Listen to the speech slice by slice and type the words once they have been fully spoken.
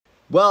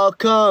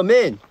Welcome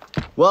in.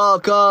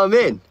 Welcome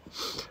in.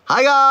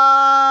 Hi,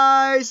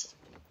 guys.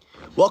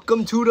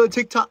 Welcome to the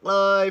TikTok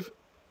live.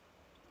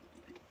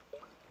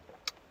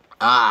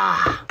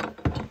 Hi,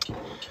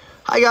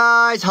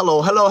 guys.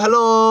 Hello, hello,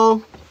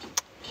 hello.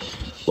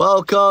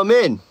 Welcome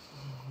in.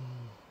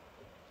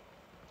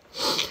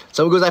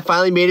 Someone goes, I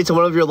finally made it to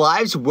one of your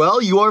lives.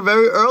 Well, you are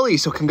very early,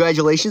 so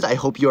congratulations. I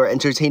hope you are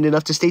entertained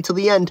enough to stay till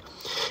the end.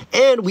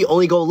 And we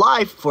only go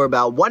live for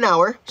about 1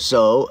 hour,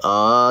 so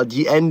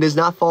the end is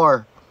not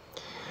far.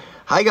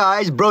 Hi,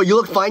 guys. Bro, you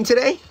look fine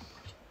today?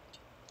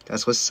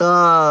 That's what's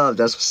up.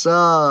 That's what's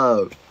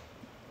up.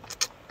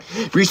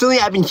 Recently,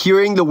 I've been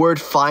hearing the word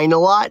fine a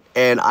lot,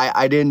 and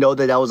I didn't know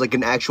that that was like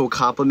an actual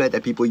compliment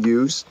that people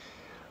use.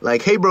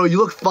 Like, hey, bro, you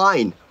look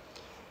fine.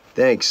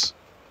 Thanks.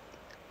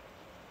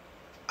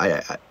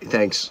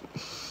 Thanks.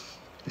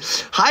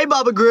 Hi,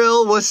 Baba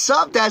Grill. What's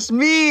up? That's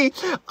me.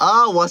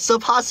 What's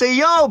up,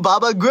 Haseyo?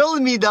 Baba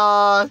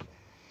Grillmida.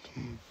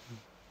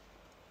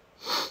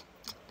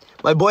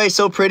 My boy is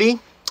so pretty.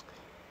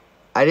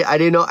 I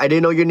didn't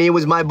know your name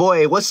was my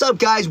boy. What's up,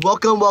 guys?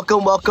 Welcome,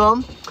 welcome,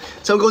 welcome.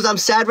 Someone goes, I'm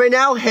sad right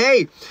now.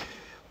 Hey,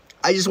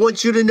 I just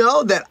want you to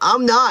know that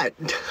I'm not.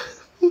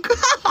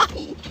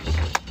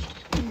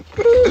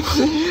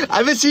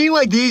 I've been seeing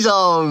like these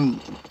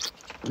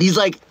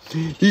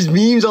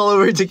memes all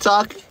over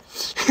TikTok.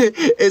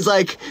 It's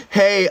like,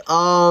 hey,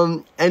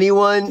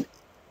 anyone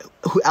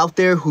who out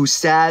there who's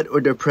sad or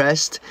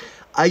depressed,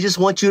 I just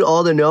want you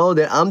all to know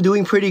that I'm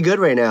doing pretty good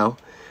right now.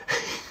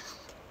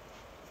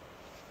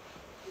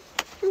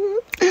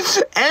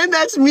 And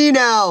that's me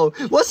now.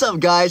 What's up,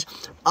 guys?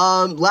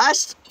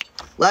 Last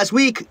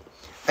week,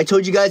 I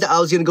told you guys that I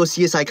was gonna go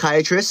see a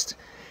psychiatrist,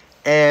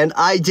 and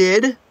I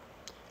did,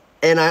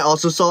 and I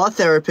also saw a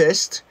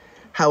therapist.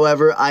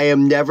 However, I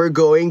am never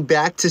going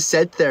back to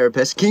said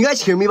therapist. Can you guys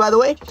hear me, by the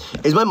way?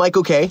 Is my mic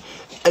okay?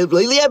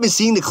 Lately, I've been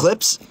seeing the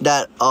clips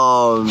that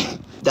are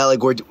like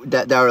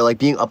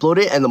being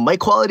uploaded, and the mic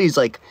quality is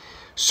like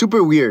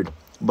super weird.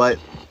 But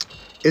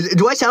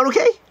do I sound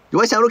okay? Do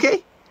I sound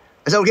okay?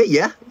 I sound okay?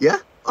 Yeah, yeah.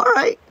 All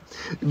right.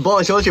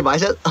 Bon, show us your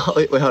biceps. Oh,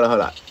 wait, hold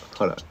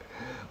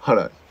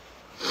on.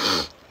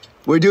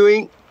 We're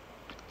doing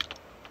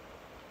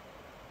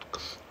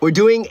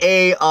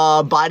a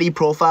body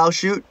profile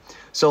shoot.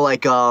 So I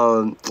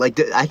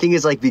think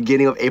it's like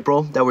beginning of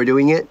April that we're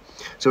doing it.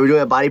 So we're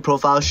doing a body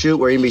profile shoot.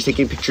 We're gonna be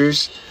taking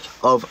pictures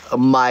of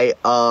my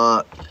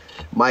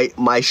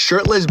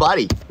shirtless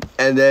body,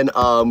 and then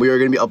we are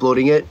gonna be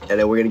uploading it, and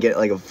then we're gonna get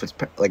like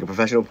a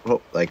professional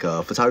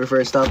photographer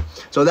and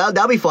stuff. So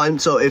that'll be fun.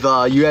 So if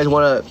you guys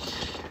wanna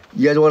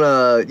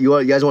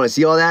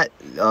see all that,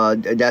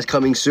 that's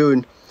coming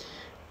soon,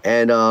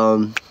 and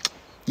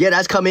yeah,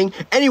 that's coming.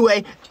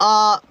 Anyway,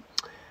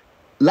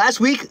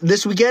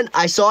 this weekend,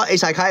 I saw a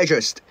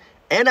psychiatrist,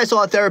 and I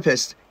saw a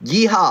therapist.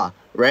 Yeehaw,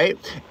 right?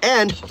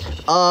 And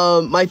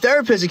my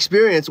therapist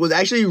experience was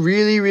actually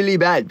really, really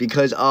bad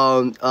because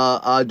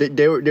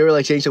they were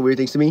like saying some weird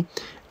things to me,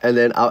 and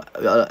then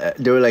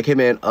they were like, hey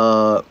man,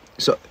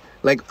 so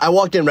like I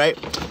walked in, right?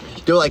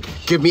 They were like,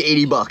 give me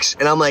 $80,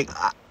 and I'm like,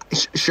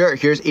 sure,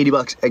 here's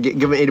 $80. I give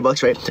them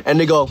 $80, right? And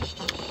they go,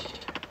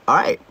 all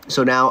right,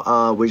 so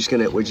now we're just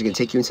gonna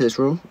take you into this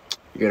room.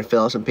 You're gonna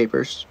fill out some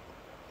papers.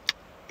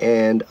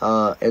 And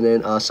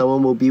then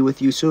someone will be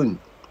with you soon,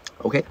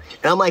 okay?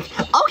 And I'm like,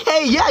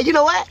 okay, yeah, you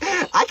know what?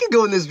 I could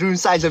go in this room,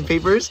 sign some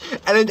papers,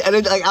 and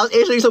then like I was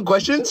answering some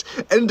questions,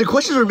 and the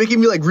questions were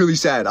making me like really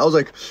sad. I was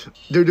like,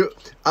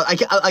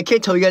 I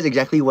can't tell you guys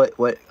exactly what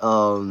was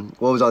on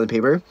the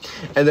paper,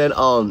 and then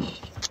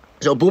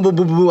so boom, boom,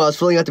 boom, boom, boom. I was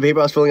filling out the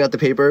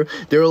paper.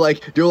 They were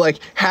like,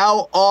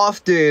 how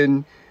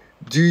often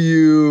do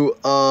you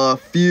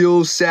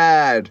feel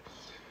sad?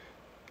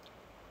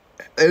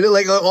 And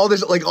like all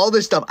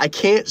this stuff, I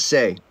can't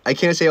say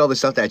all the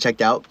stuff that I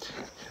checked out.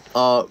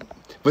 But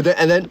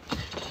then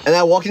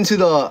I walked into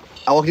the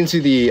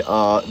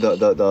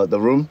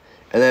room,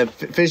 and then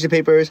finished the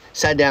papers,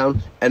 sat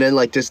down, and then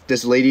like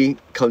this lady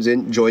comes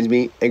in, joins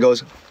me, and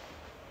goes,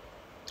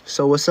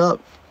 so what's up?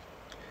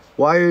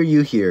 Why are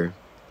you here?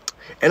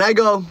 And I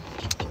go,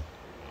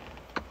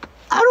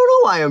 I don't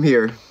know why I'm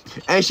here.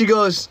 And she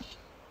goes,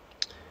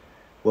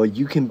 well,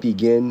 you can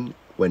begin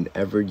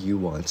whenever you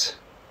want.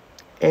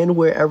 And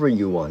wherever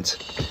you want.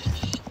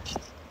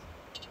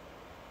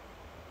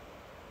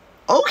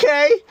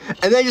 Okay.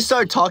 And then I just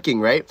started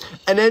talking, right?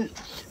 And then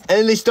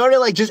they started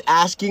like just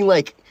asking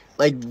like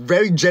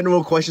very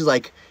general questions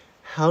like,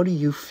 how do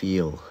you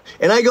feel?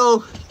 And I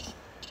go,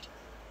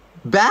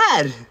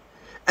 bad.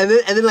 And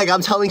then like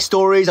I'm telling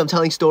stories, and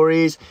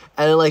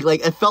then like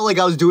it felt like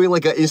I was doing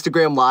like an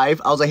Instagram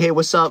live. I was like, hey,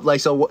 what's up?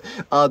 Like, so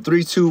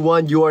 3, 2,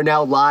 1, you are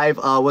now live.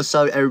 What's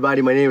up,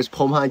 everybody? My name is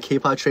Beomhan,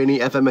 K-pop training,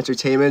 FM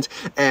Entertainment,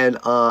 and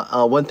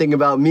one thing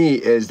about me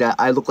is that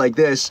I look like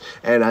this,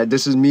 and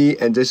this is me,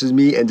 and this is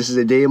me, and this is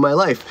a day in my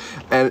life,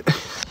 and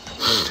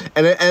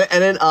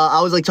then I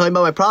was like talking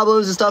about my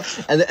problems and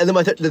stuff, and then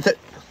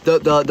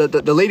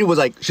the lady was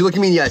like, she looked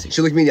at me in the eyes,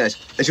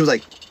 and she was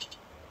like,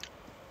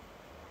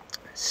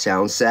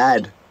 sounds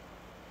sad.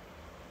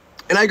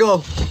 And I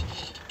go,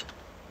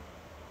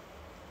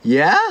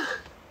 yeah.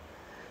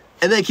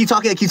 And then I keep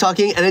talking,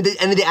 and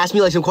then they ask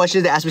me like some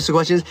questions. They ask me some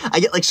questions.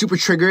 I get like super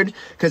triggered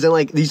because then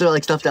like these are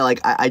like stuff that like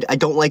I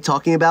don't like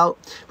talking about.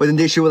 But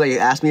then she would like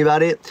ask me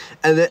about it,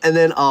 and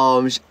then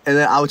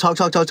I would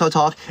talk,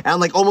 and I'm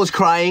like almost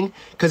crying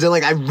because then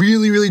like I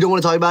really don't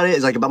want to talk about it.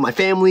 It's like about my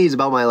family. It's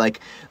about my like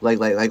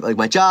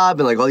my job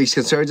and like all these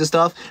concerns and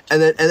stuff.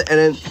 And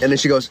then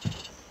she goes,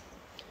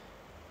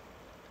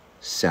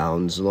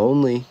 "Sounds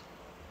lonely,"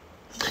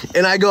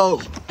 and I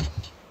go,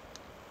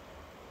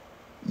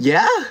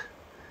 "Yeah.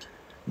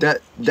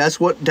 That's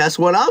what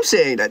I'm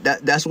saying.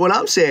 That's what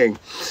I'm saying."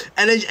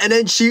 And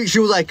then she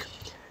was like,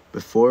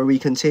 "Before we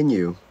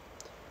continue,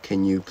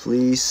 can you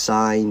please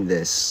sign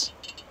this?"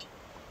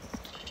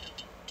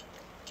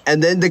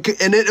 And then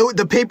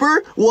the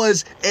paper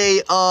was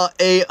a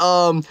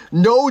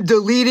no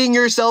deleting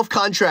yourself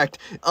contract.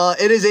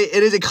 It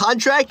is a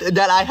contract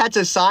that I had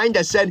to sign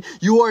that said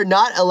you are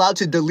not allowed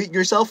to delete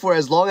yourself for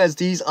as long as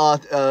these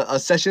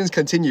sessions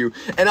continue.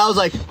 And I was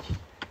like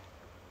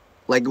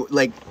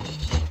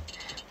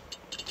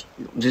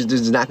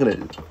just not gonna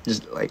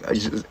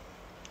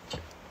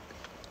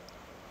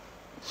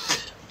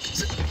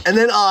and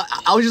then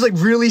I was just like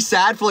really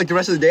sad for like the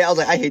rest of the day. I was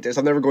like, I hate this.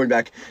 I'm never going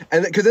back.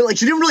 And because then like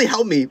she didn't really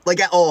help me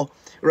like at all,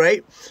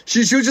 right?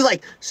 She was just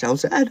like,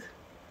 sounds sad.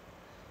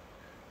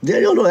 Yeah,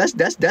 no,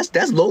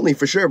 that's lonely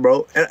for sure,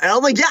 bro. And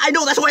I'm like, yeah, I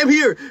know. That's why I'm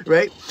here,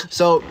 right?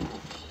 So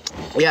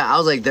yeah, I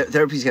was like,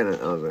 therapy's kind of.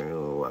 I was like,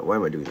 oh, why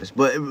am I doing this?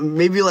 But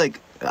maybe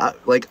like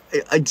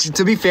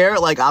to be fair,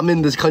 like I'm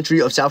in this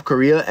country of South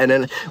Korea, and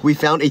then we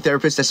found a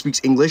therapist that speaks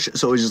English,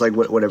 so it was just like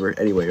whatever.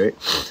 Anyway, right?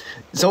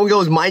 Someone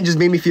goes, mine just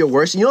made me feel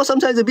worse. You know,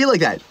 sometimes it'd be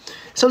like that.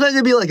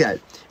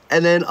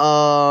 And then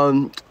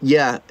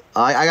yeah,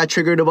 I got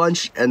triggered a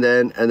bunch, and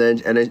then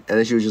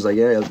she was just like,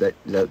 yeah, that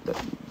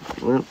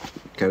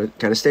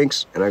kind of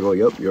stinks. And I go,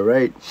 yep, you're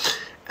right.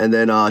 And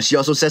then she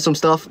also said some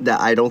stuff that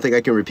I don't think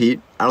I can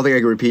repeat. I don't think I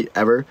can repeat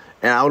ever.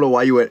 And I don't know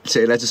why you would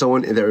say that to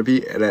someone in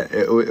therapy. And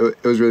it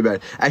was really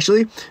bad.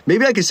 Actually,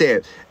 maybe I could say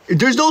it.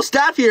 There's no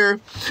staff here.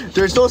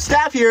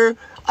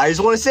 I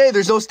just want to say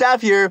there's no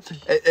staff here.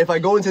 If I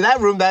go into that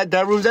room, that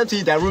room's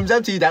empty. That room's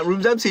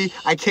empty.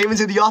 I came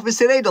into the office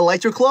today. The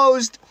lights are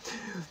closed.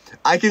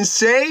 I can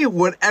say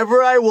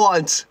whatever I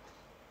want.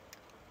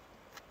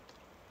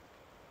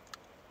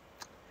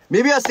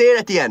 Maybe I'll say it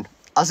at the end.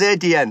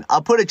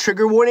 I'll put a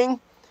trigger warning.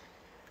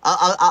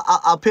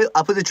 I'll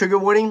put the trigger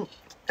warning,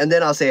 and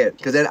then I'll say it,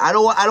 because then I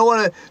don't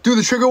want to do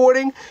the trigger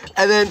warning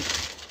and then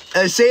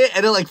say it,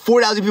 and then like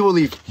 4,000 people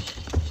leave.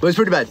 But it's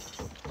pretty bad.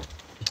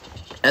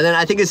 And then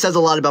I think it says a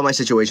lot about my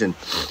situation.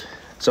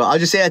 So I'll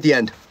just say at the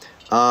end,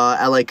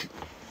 at like,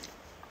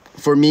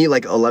 for me,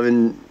 like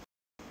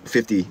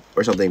 11:50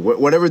 or something.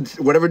 Whatever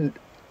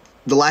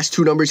the last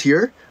two numbers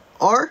here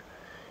are,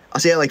 I'll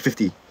say at like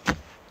 50.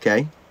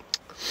 Okay.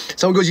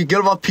 Someone goes, you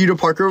get off Peter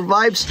Parker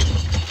vibes.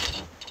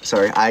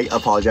 Sorry, I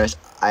apologize.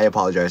 I'm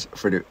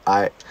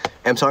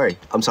sorry.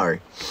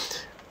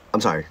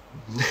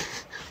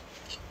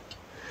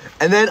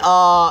 And then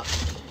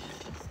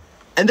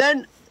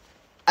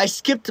I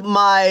skipped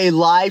my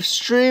live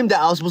stream that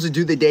I was supposed to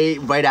do the day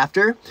right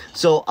after.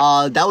 So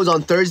that was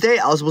on Thursday.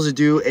 I was supposed to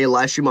do a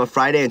live stream on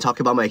Friday and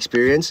talk about my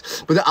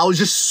experience. But then I was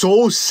just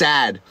so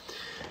sad.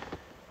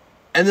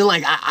 And then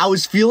like I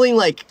was feeling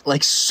like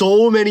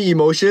so many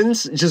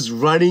emotions just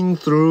running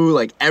through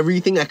like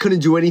everything. I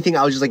couldn't do anything.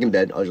 I was just like in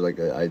bed. I was just like,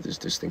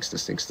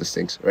 this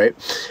stinks, right?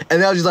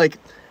 And then I was just like,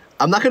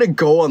 I'm not gonna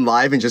go on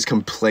live and just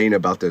complain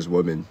about this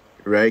woman,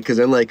 right? Because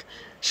then like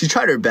she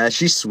tried her best.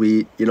 She's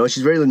sweet, you know.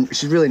 She's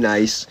really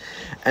nice.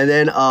 And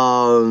then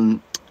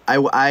and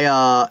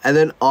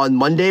then on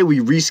Monday we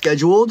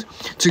rescheduled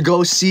to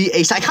go see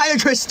a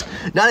psychiatrist,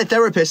 not a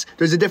therapist.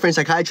 There's a different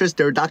psychiatrist.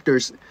 They're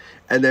doctors.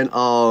 And then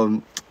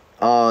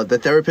the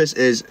therapist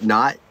is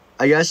not,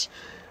 I guess.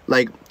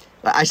 Like,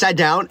 I sat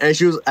down and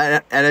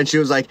then she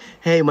was like,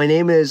 hey, my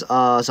name is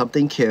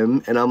something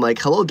Kim. And I'm like,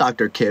 hello,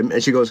 Dr. Kim.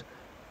 And she goes,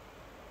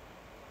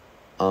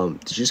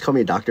 did you just call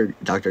me Dr.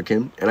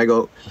 Kim? And I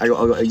go,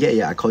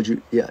 yeah, I called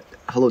you, yeah,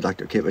 hello,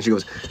 Dr. Kim. And she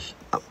goes,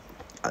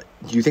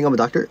 do you think I'm a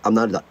doctor? I'm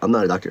not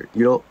a doctor.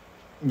 You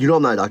know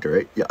I'm not a doctor,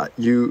 right? Yeah,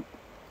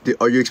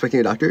 are you expecting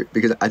a doctor?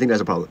 Because I think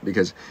that's a problem,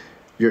 because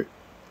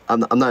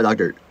I'm not a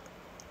doctor.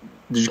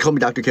 Did you call me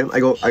Dr. Kim? I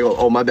go,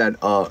 oh, my bad,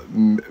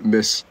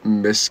 Miss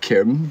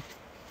Kim.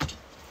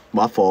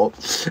 My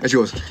fault. And she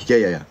goes,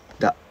 yeah.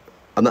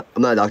 I'm not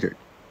a doctor.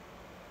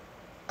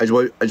 I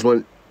just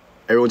want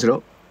everyone to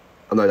know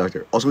I'm not a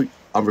doctor. Also,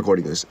 I'm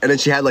recording this. And then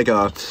she had like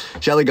a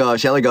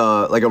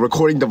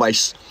recording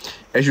device.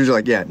 And she was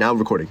like, yeah, now I'm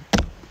recording.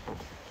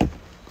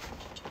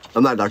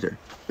 I'm not a doctor.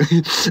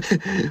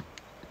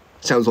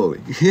 Sounds holy.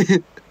 I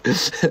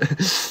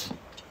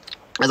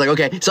was like,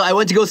 okay. So I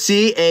went to go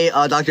see a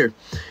doctor.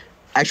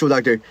 Actual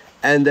doctor.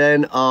 And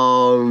then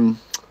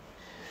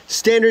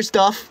standard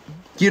stuff,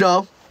 you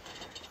know,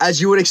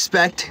 as you would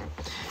expect.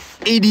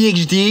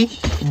 ADHD,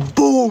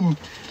 boom.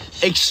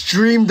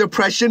 Extreme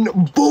depression,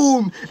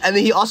 boom. And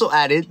then he also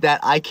added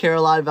that I care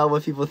a lot about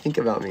what people think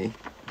about me.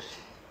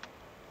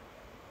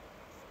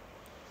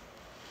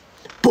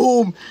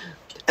 boom.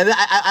 And then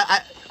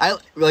I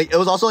like, it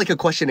was also like a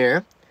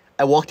questionnaire.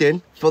 I walked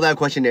in, filled out a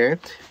questionnaire,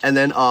 and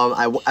then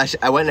I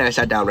went and I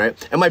sat down, right?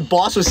 And my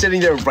boss was sitting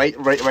there right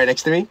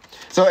next to me.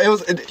 So they were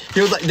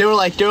like,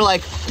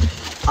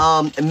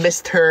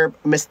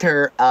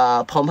 Mr.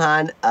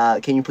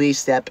 Beomhan, can you please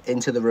step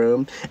into the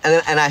room?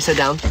 And I sat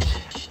down.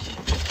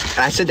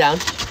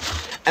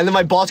 And then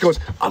my boss goes,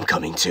 I'm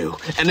coming too.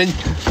 And then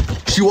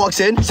she walks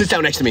in, sits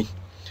down next to me.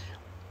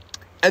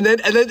 And then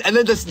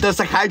the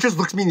psychiatrist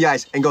looks me in the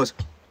eyes and goes,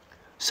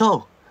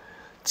 so,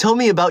 tell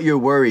me about your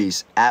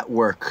worries at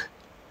work.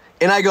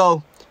 And I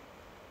go,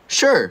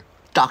 sure,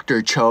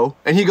 Dr. Cho.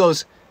 And he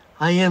goes,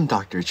 I am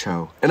Dr.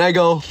 Cho. And I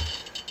go,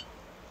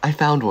 I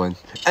found one.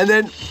 And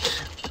then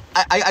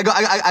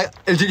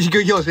he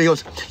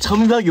goes, tell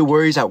me about your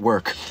worries at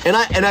work. And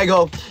I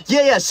go,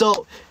 yeah,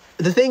 so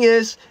the thing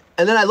is,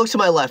 and then I look to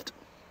my left.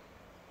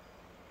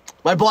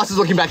 My boss is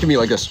looking back at me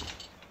like this.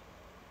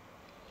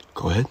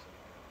 Go ahead.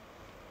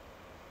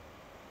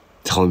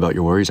 Tell him about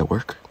your worries at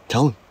work.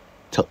 Tell him.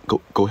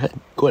 Go ahead,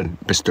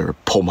 Mr.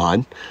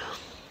 Beomhan.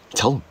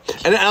 Tell him.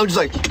 And I'm just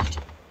like,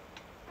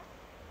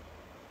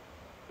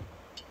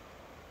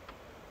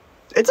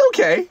 it's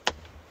okay.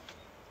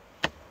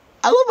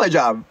 I love my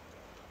job.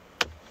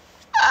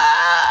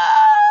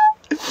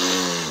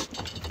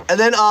 And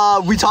then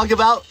we talked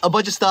about a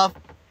bunch of stuff.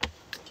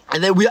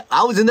 And then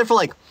I was in there for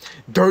like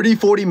 30,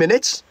 40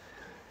 minutes.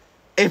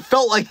 It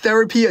felt like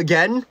therapy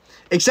again,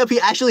 except he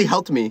actually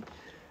helped me.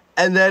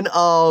 And then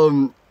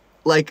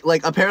like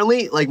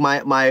apparently like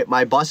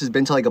my boss has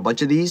been to like a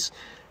bunch of these,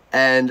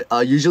 and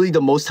usually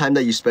the most time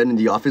that you spend in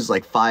the office is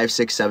like 5,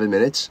 6, 7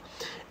 minutes.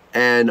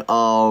 And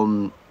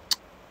I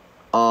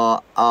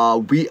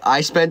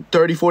spent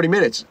 30, 40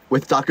 minutes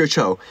with Dr.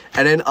 Cho.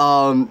 And then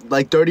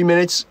like 30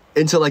 minutes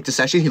into like the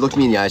session, he looked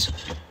me in the eyes.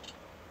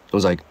 I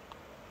was like,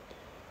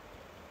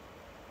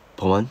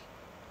 Beomhan,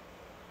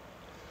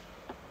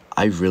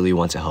 I really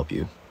want to help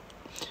you.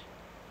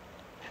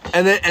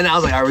 And I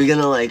was like, are we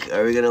gonna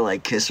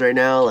like kiss right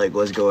now? Like,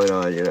 what's going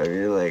on? You know what I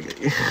mean? Like,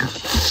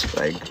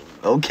 like,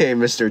 okay,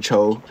 Mr.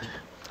 Cho.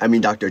 I mean,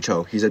 Dr.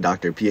 Cho. He's a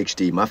doctor,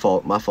 PhD. My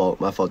fault,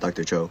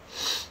 Dr. Cho.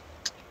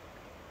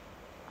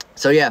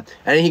 So yeah,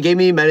 and then he gave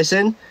me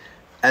medicine,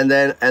 and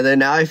then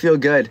now I feel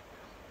good.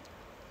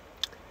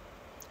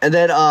 And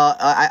then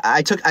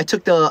I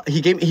took the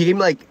he gave me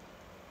like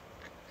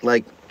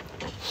he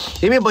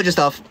gave me a bunch of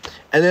stuff.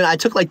 And then I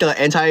took like the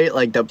I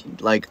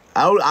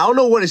don't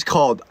know what it's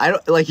called. I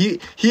don't like he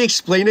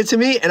explained it to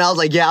me, and I was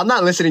like, yeah, I'm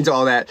not listening to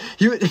all that.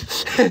 He was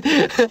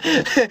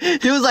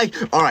like,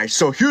 all right,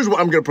 so here's what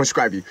I'm gonna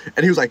prescribe you.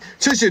 And he was like, I'm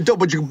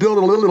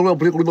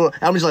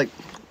just like,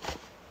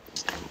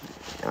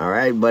 all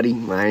right, buddy,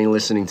 I ain't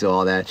listening to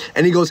all that.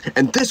 And he goes,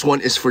 and this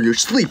one is for your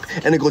sleep.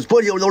 And it goes,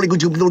 buddy, I'm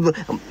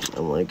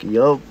like,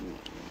 yo,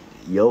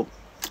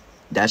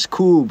 that's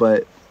cool,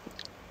 but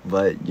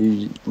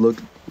you look,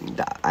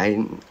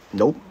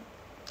 nope.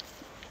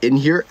 In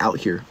here, out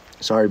here.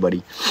 Sorry,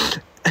 buddy.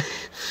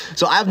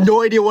 So I have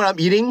no idea what I'm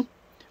eating,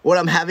 what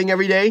I'm having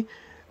every day,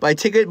 but I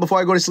take it before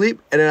I go to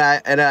sleep, and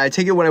then I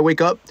take it when I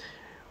wake up,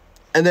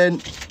 and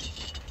then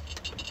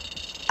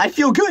I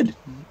feel good.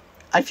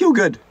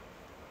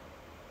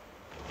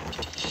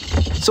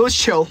 So it's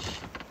chill.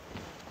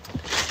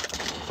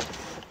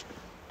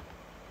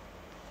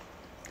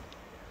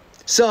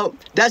 So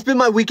that's been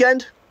my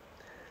weekend.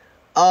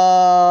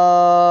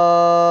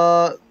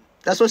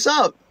 That's what's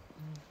up.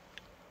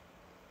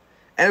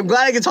 And I'm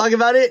glad I can talk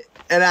about it,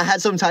 and I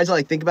had some time to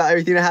like think about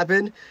everything that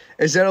happened,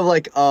 instead of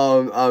like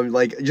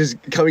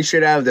just coming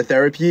straight out of the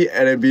therapy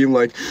and then being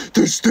like,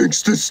 this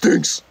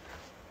stinks.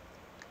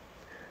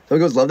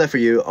 Someone goes, love that for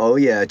you. Oh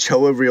yeah,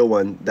 Cho, a real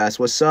one. That's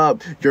what's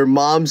up. Your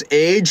mom's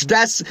age.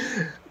 That's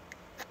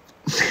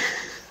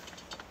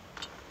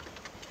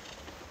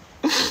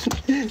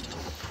I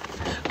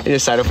need to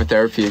sign up for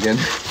therapy again.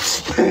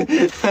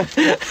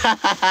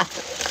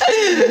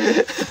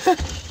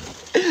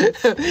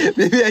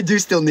 Maybe I do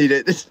still need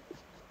it.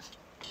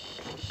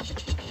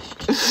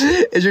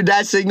 Is your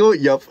dad single?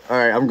 Yup.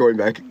 Alright, I'm going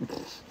back.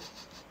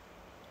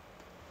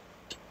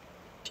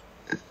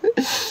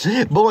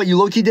 Boy, you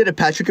low-key did a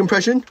Patrick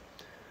impression?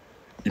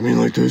 You mean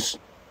like this?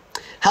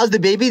 How's the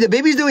baby? The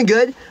baby's doing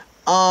good.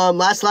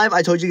 Last live,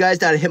 I told you guys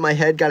that I hit my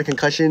head, got a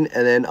concussion,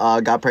 and then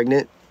got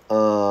pregnant.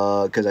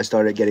 Because I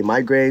started getting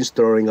migraines,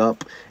 throwing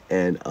up,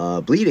 and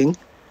bleeding.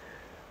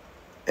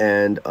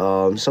 And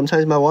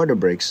sometimes my water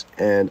breaks.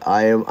 And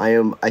I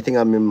think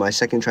I'm in my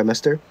second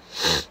trimester.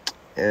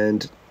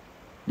 And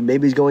the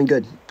baby's going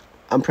good.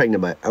 I'm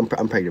pregnant by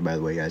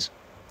the way, guys.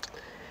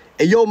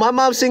 Hey, yo, my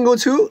mom's single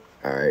too?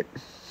 Alright.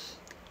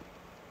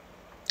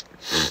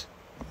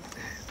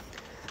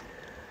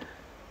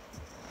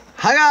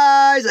 Hi,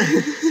 guys!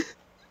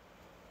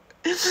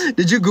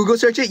 Did you Google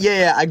search it?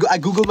 Yeah. I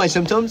Googled my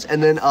symptoms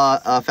and then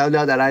found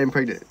out that I am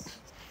pregnant.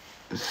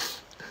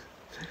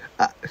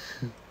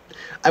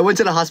 I went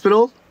to the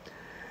hospital,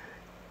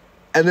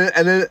 and then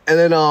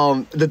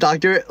the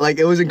doctor, like,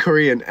 it was in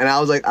Korean, and I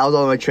was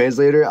on my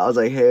translator. I was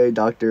like, hey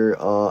doctor,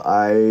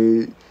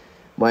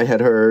 my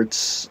head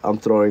hurts, I'm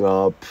throwing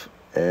up,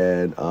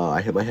 and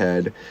I hit my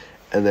head,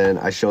 and then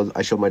I showed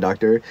my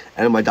doctor,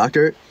 and my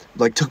doctor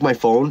like took my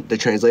phone, the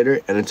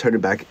translator, and then turned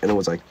it back, and it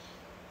was like,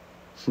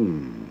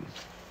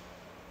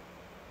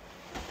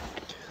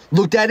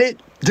 looked at it,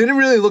 didn't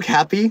really look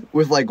happy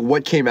with like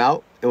what came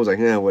out. It was like,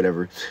 yeah,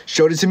 whatever.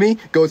 Showed it to me,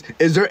 goes,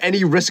 is there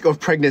any risk of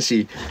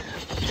pregnancy?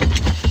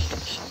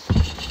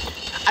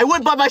 I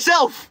went by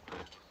myself.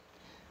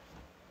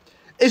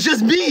 It's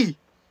just me.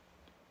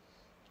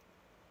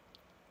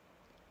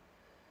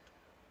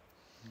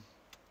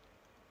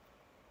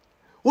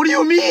 What do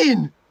you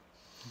mean?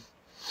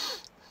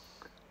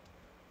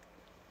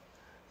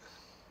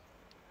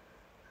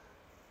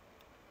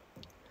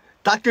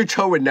 Dr.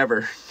 Cho would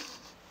never.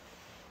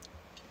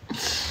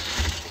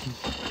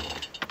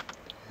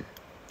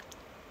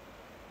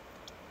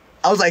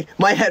 I was like,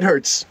 my head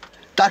hurts.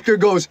 Doctor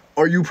goes,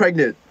 are you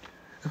pregnant?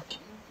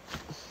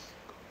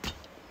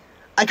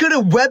 I could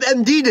have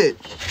WebMD'd it.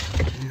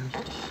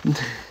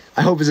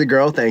 I hope it's a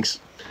girl, thanks.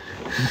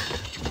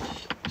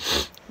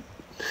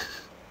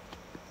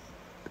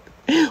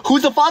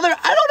 Who's the father?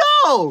 I don't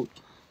know.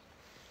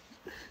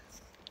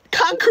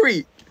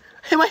 Concrete.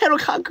 I hit my head on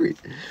concrete.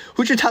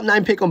 Who's your top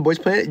 9 pick on Boys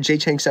Planet? Jay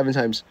Chang 7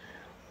 times.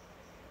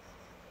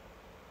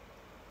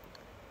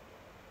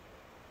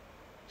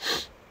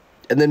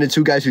 And then the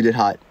 2 guys who did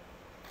hot.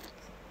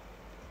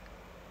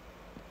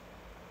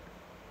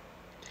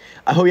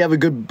 I hope you have a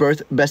good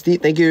birth,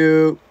 bestie. Thank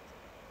you.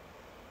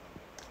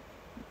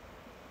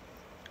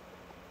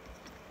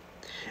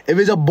 If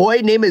it's a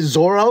boy, name is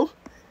Zorro.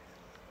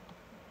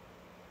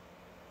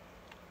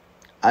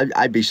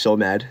 I'd be so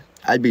mad.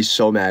 I'd be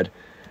so mad.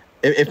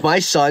 If my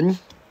son...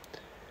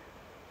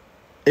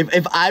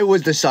 If I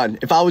was the son.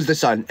 If I was the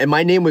son. And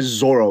my name was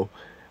Zorro.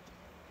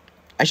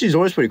 Actually,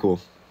 Zorro's pretty cool.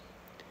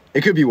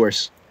 It could be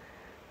worse.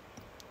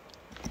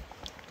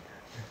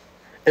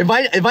 If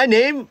my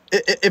name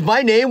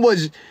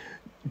was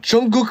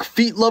Jungkook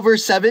Feet Lover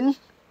 7,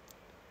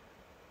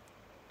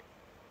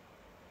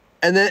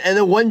 and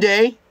then one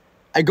day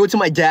I go to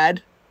my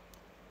dad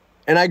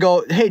and I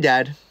go, hey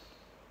dad,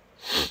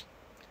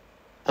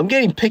 I'm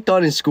getting picked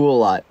on in school a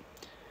lot.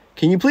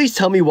 Can you please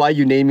tell me why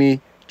you named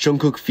me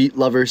Jungkook Feet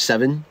Lover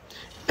 7?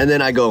 And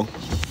then I go,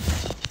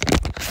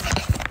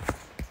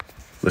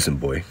 listen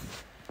boy,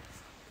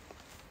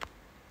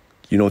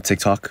 you know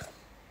TikTok?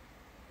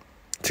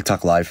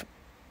 TikTok Live?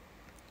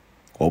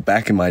 Well,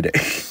 back in my day,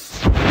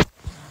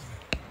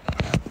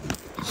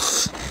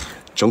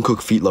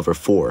 Jungkook Feet Lover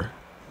 4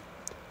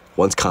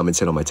 once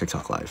commented on my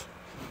TikTok Live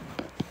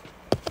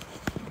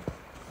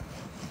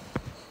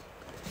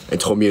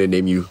and told me to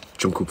name you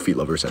Jungkook Feet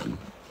Lover 7.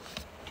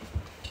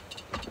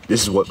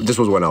 This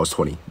was when I was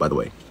 20, by the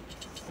way.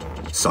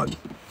 Son.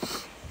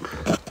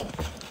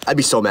 I'd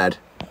be so mad.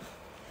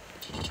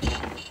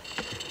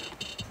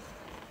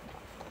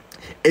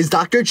 Is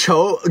Dr.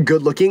 Cho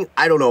good looking?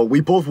 I don't know.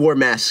 We both wore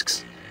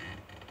masks.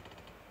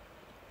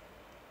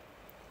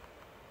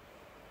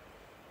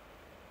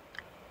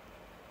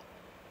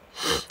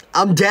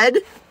 I'm dead?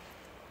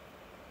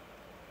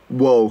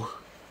 Whoa.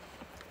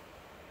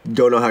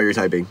 Don't know how you're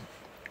typing.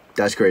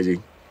 That's crazy.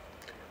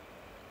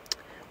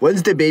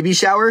 When's the baby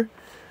shower?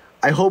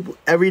 I hope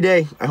every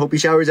day. I hope he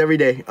showers every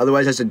day.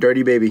 Otherwise, that's a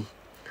dirty baby.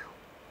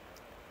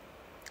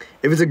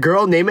 If it's a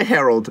girl, name it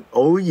Harold.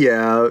 Oh,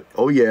 yeah.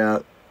 Oh, yeah.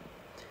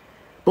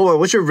 But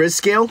what's your risk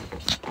scale?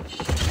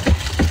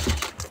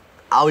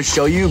 I would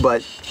show you,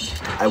 but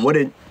I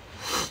wouldn't.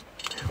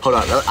 Hold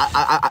on.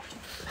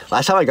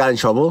 Last time I got in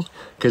trouble,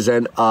 because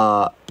then,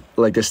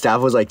 like, the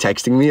staff was, like,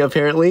 texting me,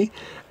 apparently.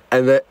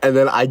 And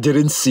then I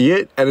didn't see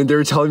it, and then they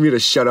were telling me to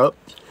shut up.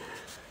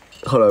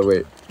 Hold on,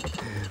 wait.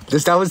 The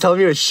staff was telling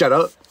me to shut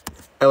up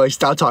and, like,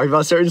 stop talking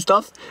about certain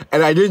stuff,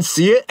 and I didn't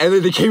see it, and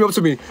then they came up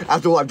to me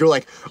after a while. They were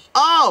like,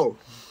 oh,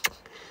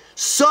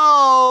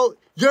 so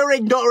you're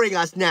ignoring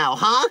us now,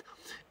 huh?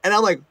 And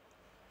I'm like,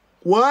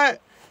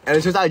 what? And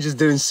it's just I just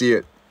didn't see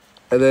it.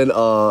 And then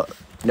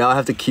now I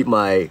have to keep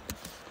my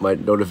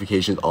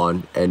notifications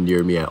on and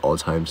near me at all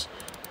times.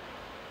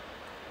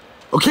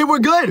 Okay, we're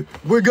good.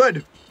 We're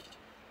good.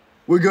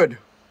 We're good.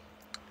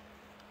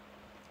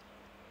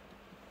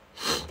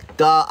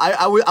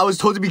 I was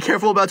told to be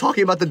careful about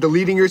talking about the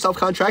deleting yourself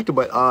contract,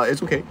 but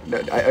it's okay.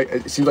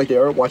 It seems like they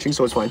are watching,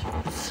 so it's fine.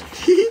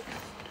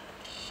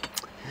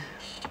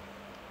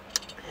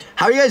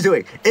 How are you guys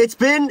doing? It's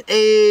been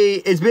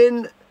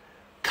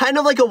kind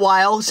of like a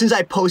while since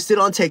I posted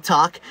on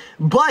TikTok,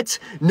 but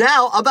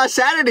now I'm not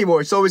sad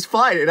anymore, so it's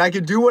fine, and I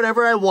can do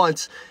whatever I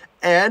want,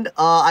 and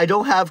I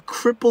don't have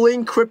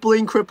crippling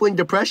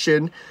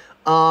depression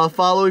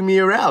following me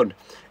around,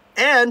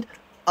 and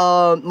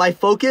my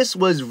focus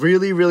was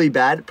really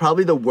bad,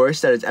 probably the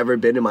worst that it's ever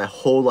been in my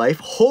whole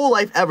life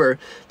ever,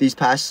 these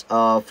past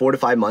 4 to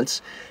 5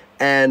 months,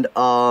 and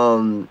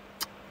my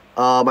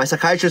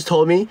psychiatrist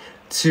told me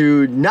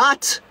to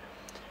not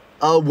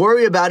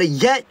worry about it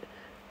yet,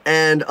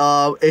 and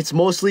it's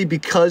mostly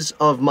because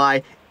of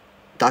my,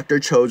 Dr.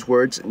 Cho's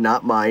words,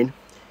 not mine,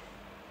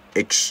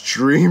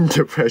 extreme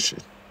depression.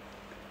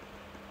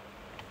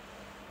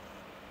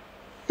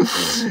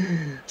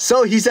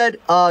 So he said,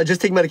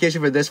 just take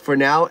medication for this for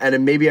now, and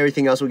then maybe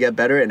everything else will get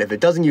better. And if it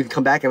doesn't, you can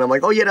come back. And I'm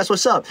like, oh yeah, that's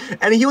what's up.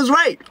 And he was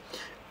right.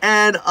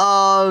 And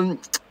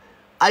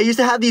I used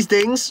to have these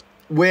things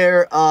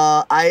where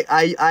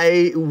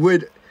I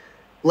would,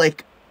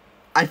 like,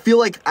 I feel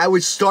like I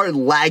would start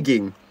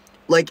lagging,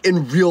 like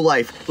in real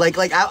life. Like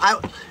I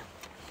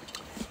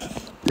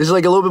this is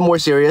like a little bit more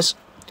serious,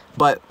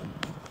 but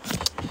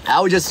I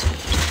would just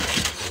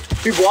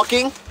be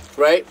walking,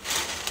 right?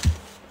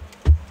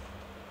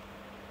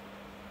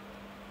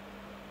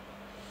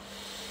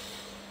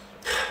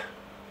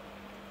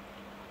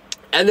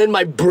 And then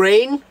my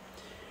brain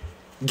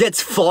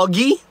gets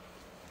foggy,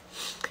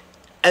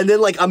 and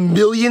then like a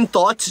million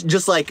thoughts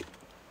just like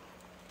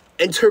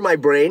enter my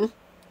brain,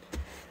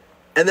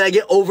 and then I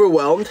get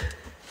overwhelmed,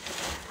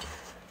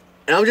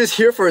 and I'm just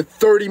here for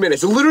 30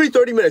 minutes, literally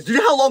 30 minutes. Do you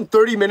know how long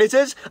 30 minutes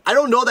is? I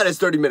don't know that it's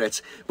 30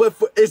 minutes, but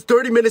it's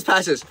 30 minutes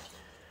passes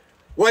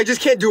where I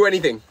just can't do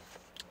anything.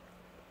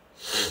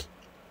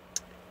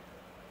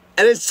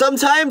 And then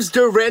sometimes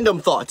there are random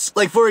thoughts.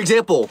 Like, for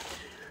example,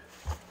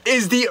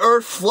 is the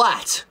earth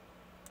flat?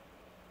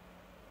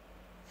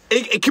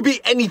 It could be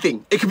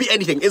anything. It could be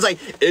anything. It's like,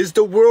 is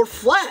the world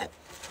flat?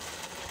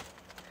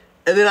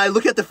 And then I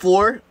look at the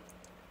floor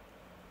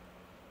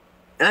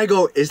and I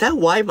go, is that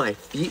why my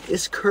feet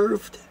is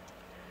curved?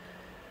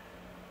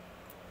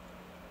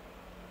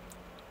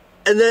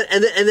 And then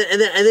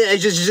it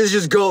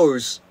just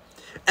goes.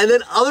 And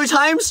then other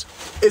times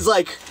it's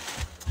like,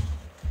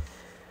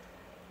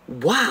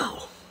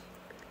 wow,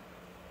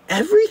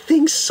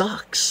 everything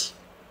sucks.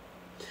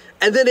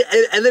 And then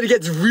it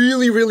gets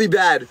really, really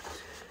bad.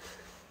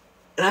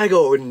 And I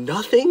go,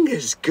 nothing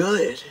is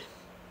good.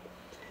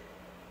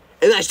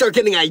 And I start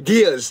getting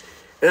ideas.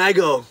 And I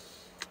go,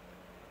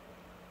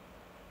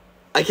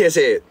 I can't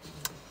say it.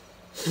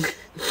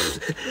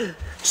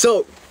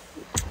 So,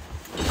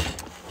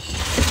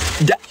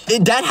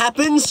 that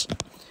happens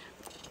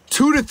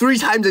 2 to 3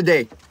 times a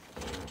day.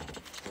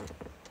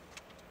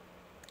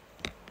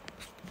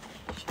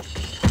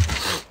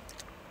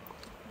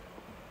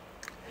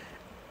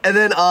 And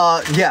then,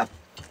 yeah.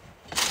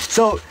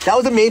 So that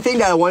was the main thing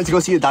that I wanted to go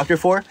see a doctor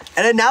for.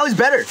 And then now it's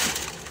better.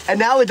 And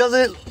now it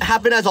doesn't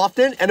happen as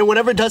often. And then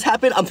whenever it does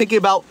happen, I'm thinking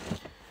about,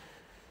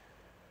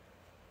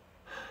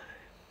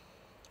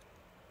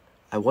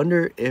 I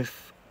wonder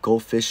if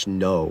goldfish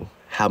know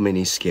how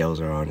many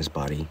scales are on his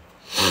body.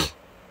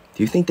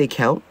 Do you think they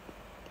count?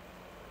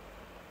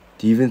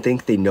 Do you even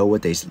think they know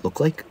what they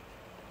look like?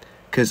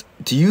 Because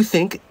do you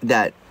think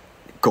that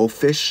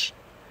goldfish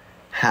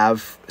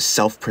have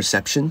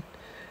self-perception?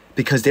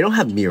 Because they don't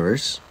have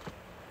mirrors.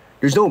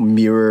 There's no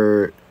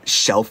mirror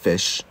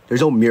shellfish. There's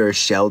no mirror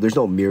shell. There's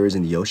no mirrors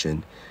in the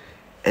ocean.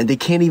 And they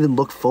can't even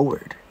look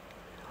forward.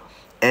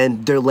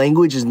 And their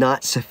language is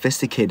not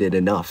sophisticated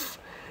enough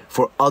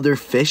for other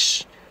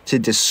fish to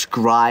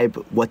describe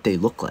what they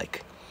look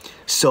like.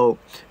 So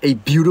a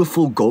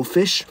beautiful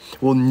goldfish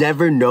will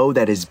never know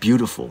that it's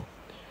beautiful.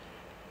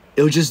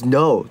 It'll just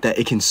know that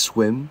it can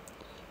swim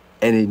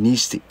and it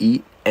needs to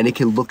eat and it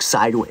can look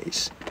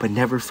sideways, but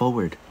never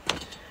forward.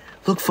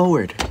 Look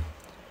forward.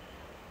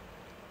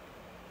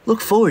 Look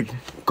forward,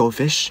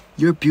 goldfish.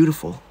 You're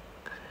beautiful.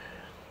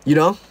 You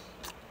know?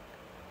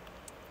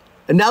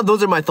 And now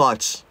those are my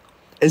thoughts.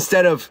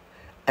 Instead of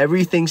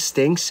everything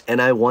stinks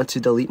and I want to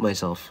delete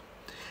myself.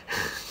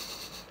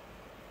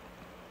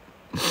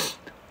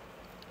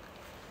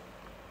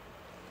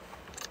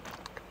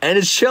 And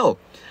it's chill.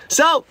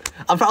 So,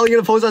 I'm probably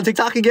going to post on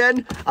TikTok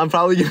again. I'm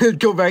probably going to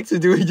go back to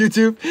doing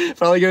YouTube.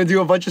 Probably going to do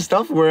a bunch of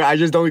stuff where I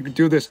just don't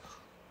do this.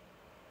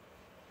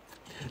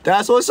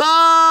 That's what's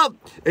up!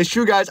 It's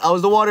true, guys. I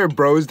was the water.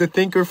 Bro is the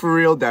thinker for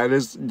real. That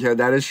is true.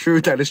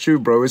 That is true.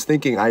 Bro is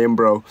thinking. I am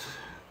bro.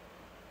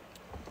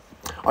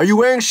 Are you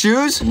wearing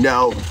shoes?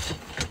 No.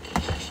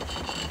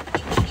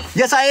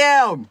 Yes, I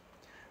am.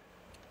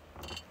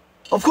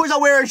 Of course I'm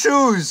wearing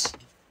shoes.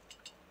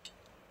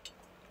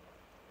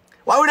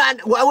 Why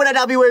would I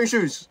not be wearing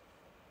shoes?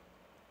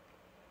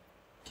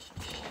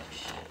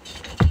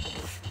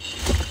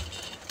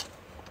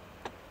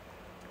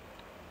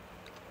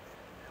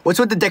 What's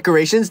with the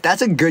decorations?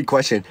 That's a good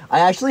question.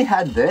 I actually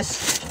had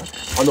this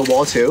on the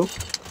wall too.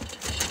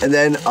 And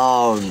then,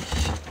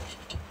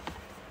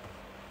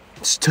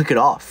 just took it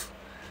off.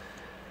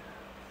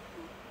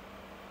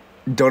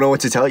 Don't know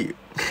what to tell you.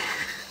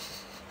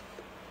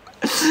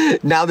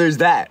 Now there's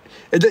that.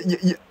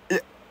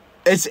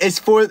 It's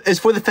for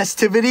the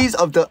festivities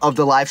of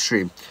the live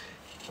stream.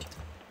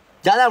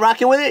 Y'all not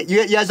rocking with it?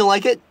 You guys don't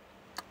like it?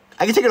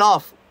 I can take it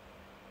off.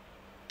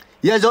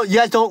 You guys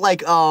don't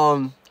like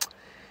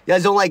you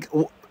guys don't like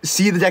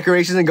see the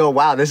decorations and go,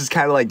 wow, this is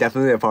kind of like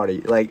definitely a party.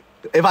 Like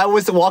if I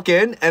was to walk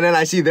in and then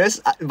I see this,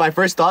 my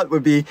first thought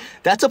would be,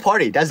 that's a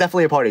party. That's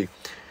definitely a party.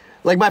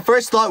 Like my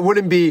first thought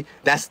wouldn't be,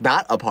 that's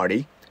not a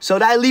party. So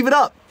I leave it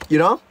up, you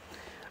know?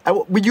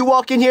 When you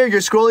walk in here, you're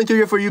scrolling through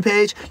your For You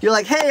page. You're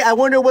like, hey, I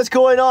wonder what's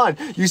going on.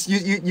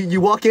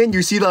 You walk in,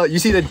 you see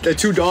the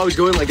 2 dogs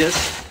going like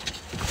this,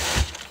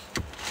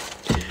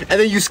 and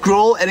then you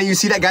scroll, and then you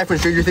see that guy from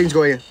Stranger Things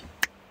going.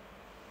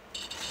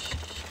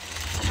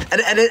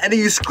 then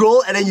you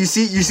scroll, and then you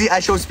see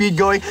actual speed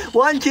going.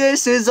 One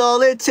kiss is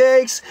all it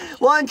takes.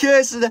 One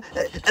kiss, and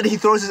then he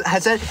throws his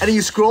headset, and then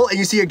you scroll, and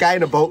you see a guy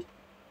in a boat.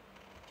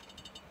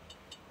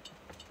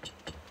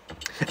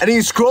 And then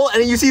you scroll,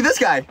 and then you see this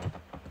guy.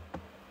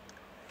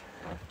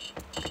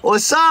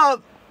 What's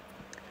up?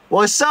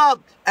 What's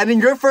up? And in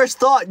your first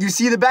thought, you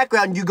see the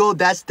background, you go,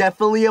 that's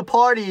definitely a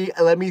party.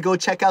 Let me go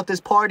check out this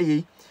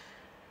party.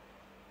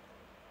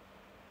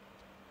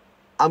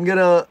 I'm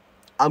gonna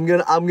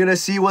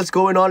see what's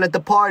going on at the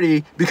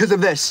party because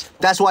of this.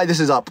 That's why this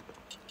is up.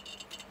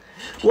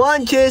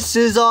 One kiss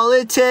is all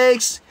it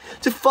takes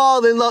to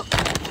fall in love.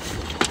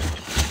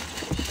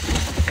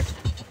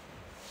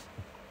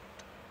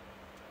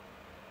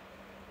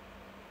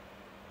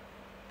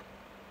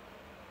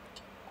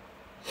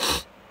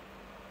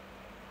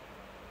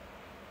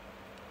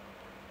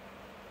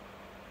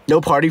 No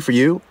party for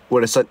you?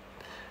 What a son.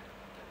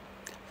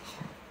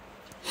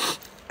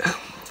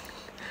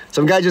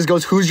 Some guy just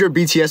goes, who's your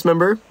BTS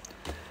member?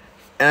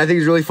 And I think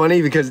it's really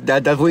funny because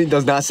that definitely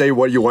does not say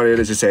what you wanted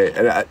it to say.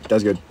 And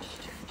that's good.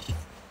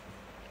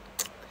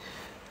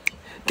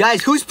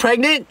 Guys, who's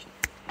pregnant?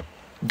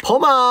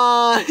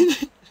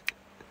 Beomhan!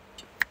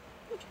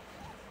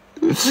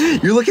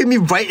 You're looking at me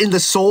right in the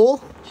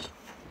soul?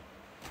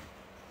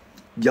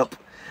 Yup.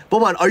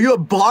 Beomhan, are you a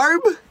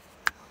barb?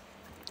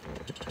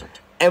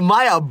 Am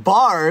I a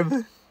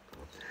barb?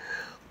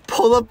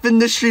 Pull up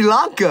into Sri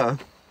Lanka.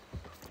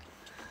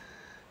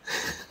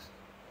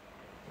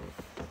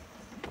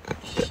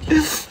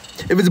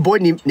 If it's a boy,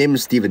 name him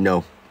Steven,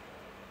 no.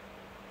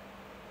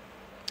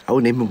 I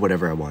will name him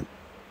whatever I want.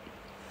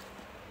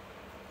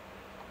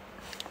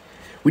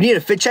 We need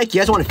a fit check?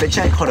 You guys want a fit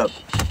check? Hold up.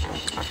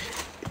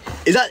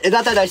 It's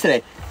not that nice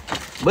today.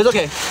 But it's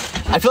okay.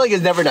 I feel like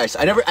it's never nice.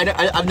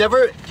 I've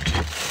never...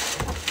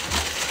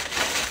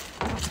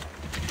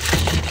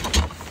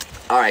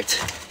 Alright,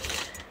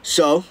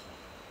 so,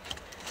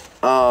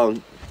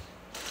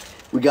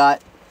 we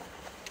got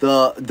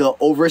the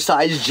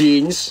oversized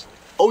jeans.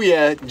 Oh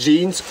yeah,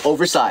 jeans,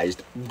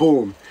 oversized,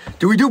 boom.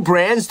 Do we do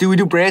brands?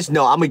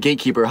 No, I'm a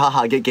gatekeeper,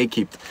 haha, get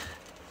gatekept.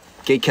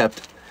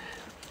 Gatekept.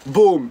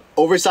 Boom,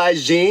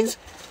 oversized jeans,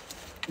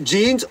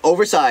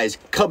 oversized,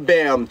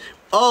 kabam.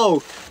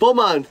 Oh,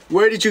 Beomhan,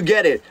 where did you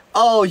get it?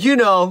 Oh, you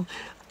know,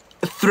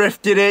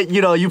 thrifted it,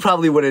 you know, you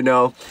probably wouldn't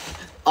know.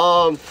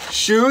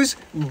 Shoes,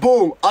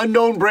 boom,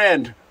 unknown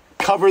brand.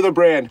 Cover the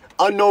brand.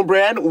 Unknown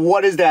brand,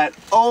 what is that?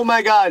 Oh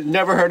my god,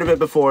 never heard of it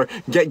before.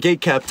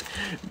 Gate kept.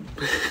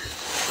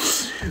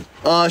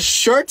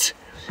 Shirt.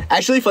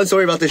 Actually, fun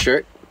story about this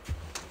shirt.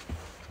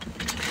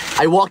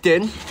 I walked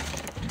into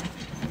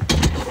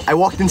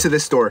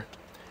this store.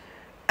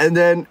 And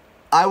then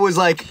I was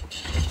like,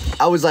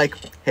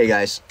 hey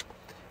guys,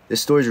 this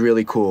store is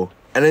really cool.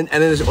 And then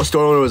this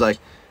store owner was like,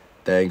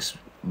 thanks,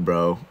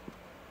 bro.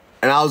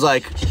 And I was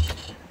like,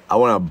 I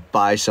want to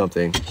buy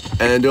something.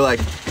 And they're like,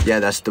 yeah,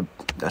 that's the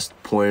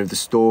point of the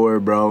store,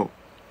 bro.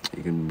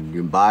 You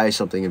can buy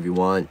something if you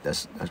want.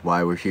 That's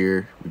why we're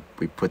here.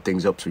 We put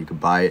things up so you can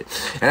buy it.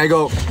 And I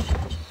go,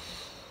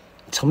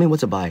 tell me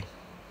what to buy,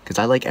 because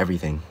I like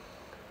everything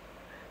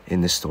in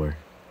this store.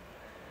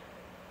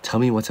 Tell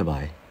me what to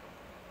buy,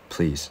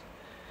 please,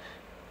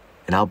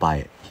 and I'll buy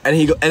it. And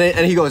he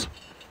goes,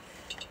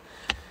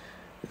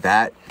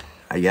 that,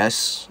 I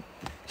guess.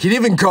 He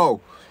didn't even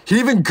go. He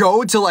didn't even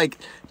go to like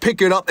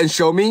pick it up and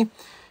show me.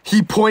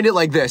 He pointed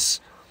like this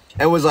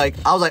and was like,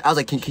 I was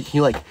like, can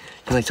you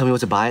tell me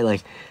what to buy?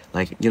 Like,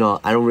 you know,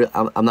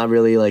 I'm not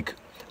really like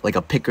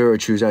a picker or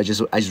chooser. I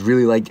just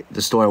really like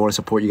the store. I want to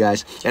support you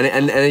guys.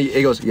 And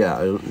he goes,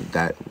 yeah,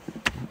 that.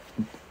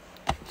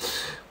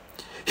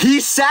 He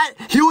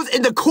was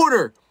in the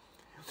corner.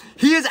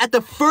 He is at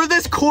the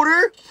furthest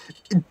corner,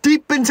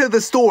 deep into the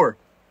store.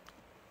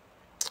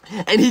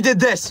 And he did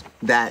this,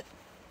 that.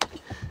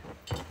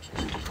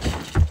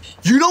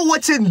 You know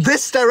what's in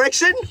this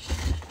direction?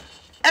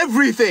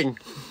 Everything.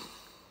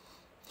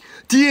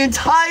 The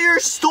entire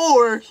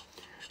store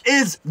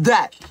is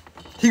that.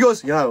 He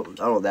goes, yeah, I don't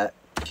know that.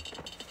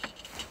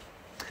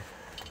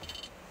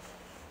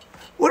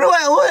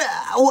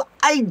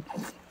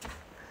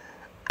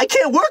 I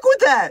can't work with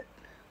that.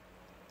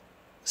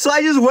 So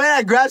I just went,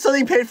 I grabbed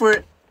something, paid for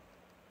it.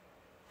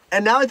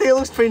 And now I think it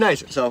looks pretty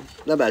nice, so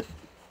not bad.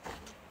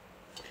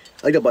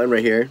 I like the button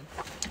right here.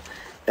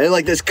 And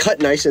like this cut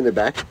nice in the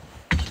back.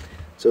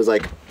 So it's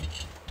like,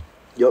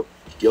 yup.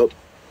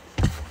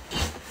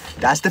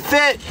 That's the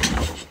fit.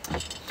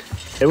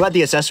 And we got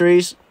the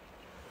accessories.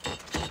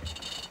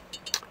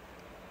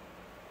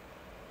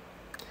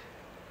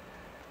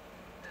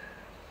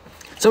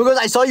 Someone goes,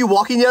 I saw you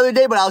walking the other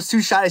day, but I was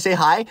too shy to say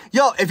hi.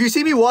 Yo, if you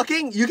see me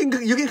walking, you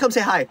can come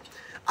say hi.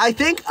 I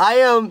think I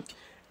am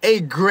a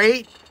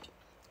great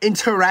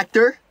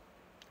interactor.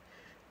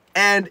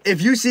 And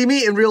if you see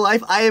me in real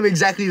life, I am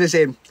exactly the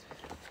same.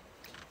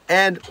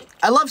 And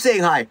I love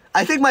saying hi.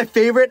 I think my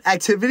favorite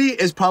activity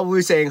is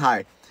probably saying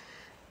hi.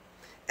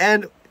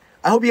 And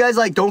I hope you guys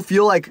like don't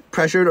feel like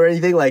pressured or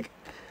anything, like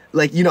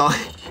you know,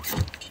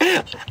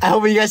 I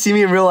hope when you guys see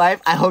me in real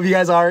life, I hope you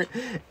guys aren't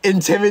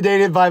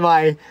intimidated by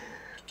my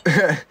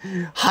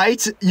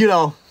height. You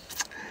know,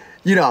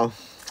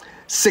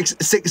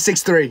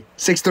 6'3",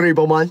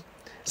 Beomhan,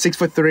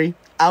 6'3".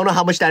 I don't know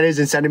how much that is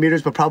in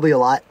centimeters, but probably a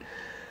lot.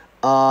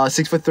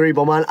 6'3",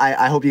 Beomhan.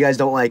 I hope you guys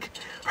don't like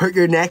hurt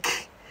your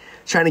neck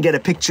trying to get a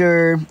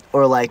picture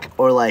or like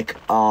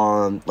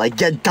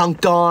get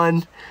dunked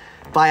on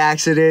by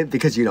accident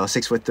because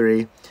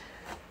 6'3",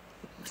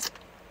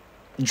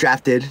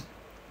 drafted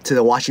to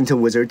the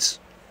Washington Wizards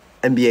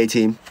NBA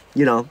team.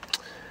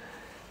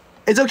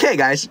 It's okay,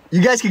 guys.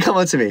 You guys can come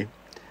up to me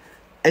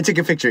and take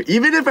a picture,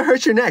 even if it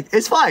hurts your neck.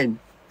 It's fine.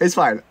 It's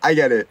fine. I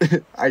get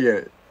it. I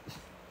get it.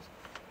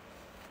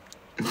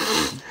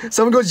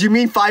 Someone goes, "You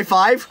mean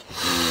 5'5"?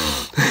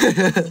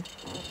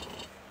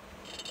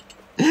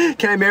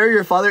 Can I marry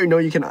your father? No,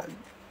 you cannot.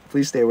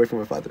 Please stay away from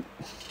my father.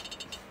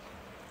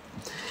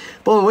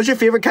 But what's your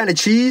favorite kind of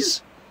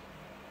cheese?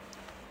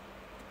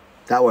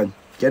 That one.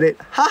 Get it?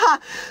 Haha.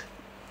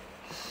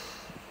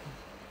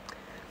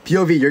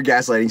 POV, you're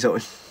gaslighting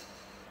someone.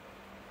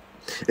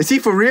 Is he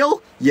for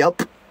real?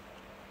 Yep.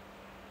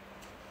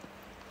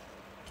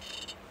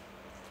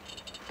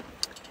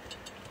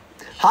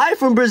 Hi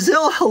from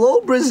Brazil.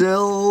 Hello,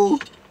 Brazil.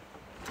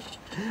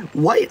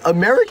 White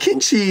American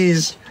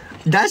cheese.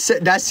 That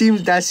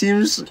seems.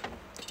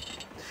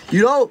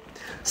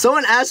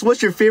 Someone asked,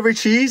 "What's your favorite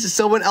cheese?"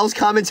 Someone else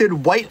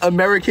commented, "White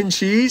American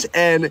cheese,"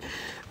 and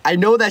I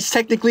know that's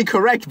technically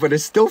correct, but it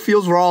still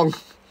feels wrong.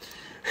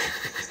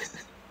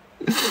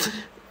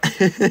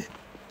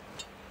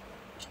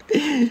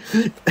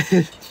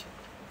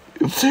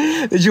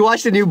 Did you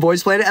watch the new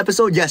Boys Planet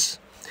episode? Yes,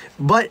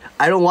 but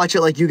I don't watch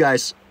it like you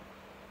guys.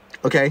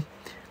 Okay,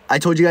 I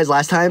told you guys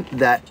last time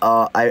that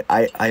I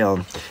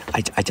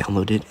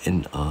downloaded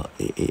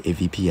a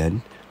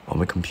VPN on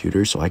my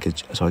computer so I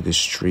could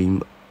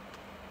stream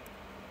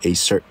a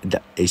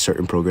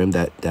certain program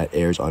that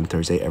airs on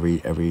Thursday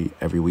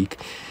every week.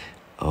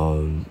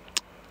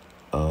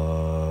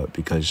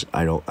 Because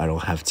I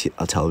don't have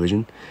a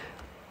television.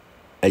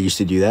 I used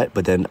to do that,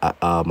 but then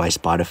my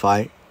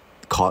Spotify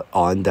caught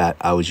on that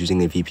I was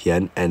using a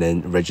VPN and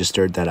then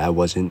registered that I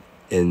wasn't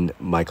in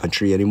my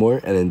country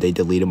anymore, and then they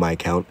deleted my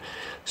account.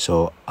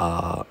 So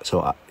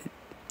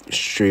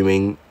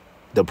streaming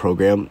the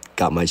program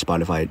got my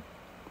Spotify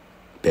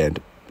banned.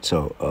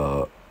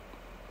 So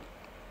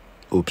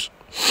oops.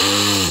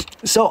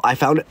 So I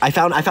found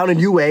a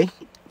new way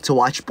to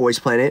watch Boys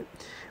Planet,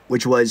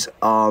 which was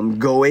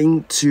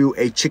going to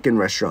a chicken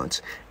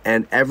restaurant.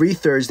 And every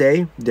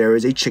Thursday, there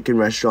is a chicken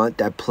restaurant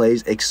that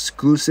plays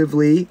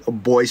exclusively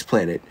Boys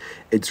Planet.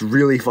 It's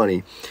really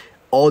funny.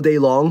 All day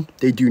long,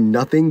 they do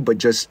nothing but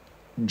just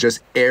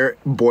air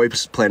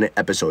Boys Planet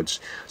episodes.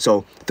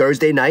 So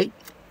Thursday night,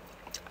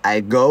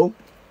 I go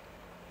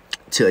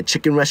to a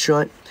chicken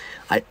restaurant.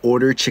 I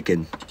order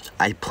chicken.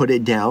 I put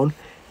it down,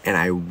 and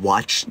I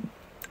watch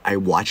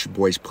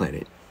Boys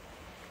Planet.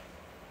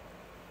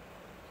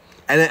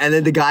 And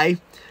then the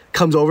guy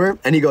comes over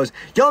and he goes,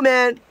 "Yo,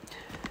 man,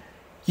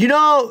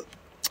 I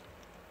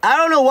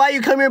don't know why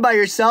you come here by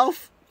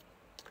yourself.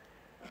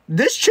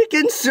 This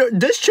chicken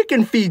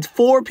feeds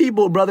 4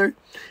 people, brother."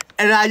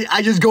 And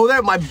I just go there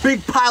with my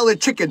big pile of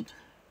chicken.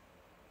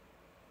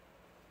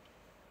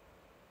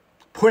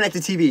 Point at the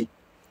TV.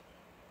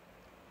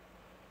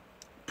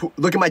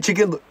 Look at my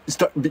chicken.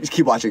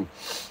 Keep watching.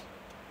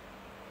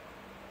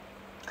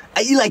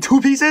 I eat like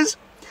 2 pieces.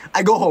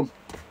 I go home.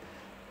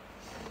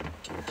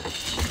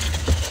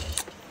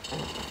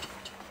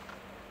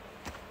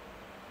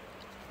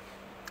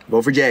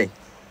 Vote for Jay.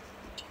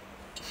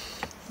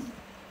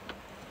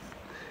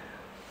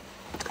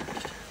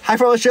 Hi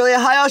from Australia.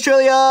 Hi,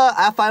 Australia.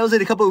 I have finals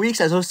in a couple of weeks.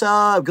 That's what's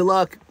up. Good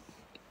luck.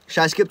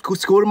 Should I skip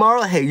school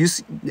tomorrow? Hey,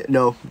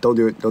 no, don't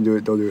do it. Don't do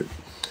it. Don't do it.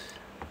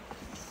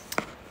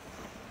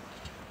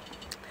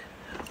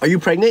 Are you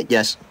pregnant?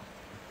 Yes.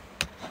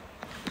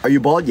 Are you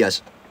bald?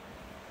 Yes.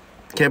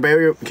 Can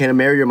I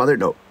marry your mother?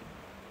 No.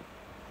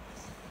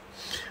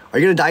 Are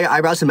you gonna dye your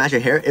eyebrows to match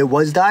your hair? It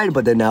was dyed,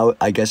 but then now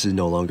I guess it's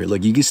no longer.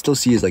 Look, you can still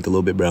see it's like a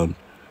little bit brown.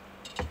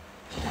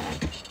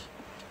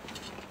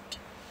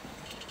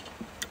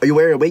 Are you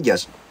wearing a wig?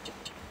 Yes.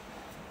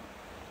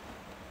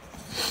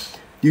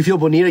 Do you feel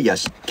bonita?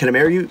 Yes. Can I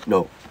marry you?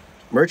 No.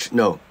 Merch?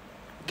 No.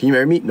 Can you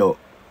marry me? No.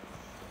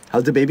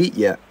 How's the baby?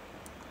 Yeah.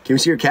 Can we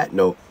see your cat?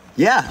 No.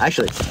 Yeah,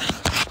 actually.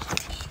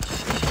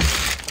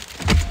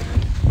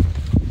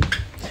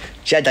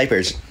 She had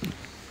diapers.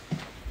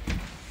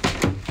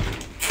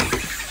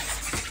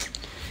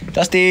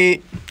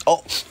 Dusty.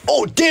 Oh,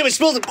 damn, it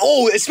smells.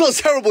 Oh, it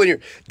smells terrible in here.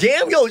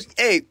 Damn, yo,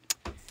 hey.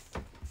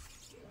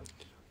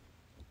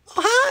 Oh,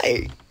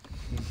 hi.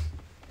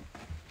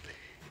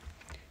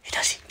 Hey,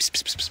 Dusty. Psst,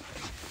 psst, psst, psst.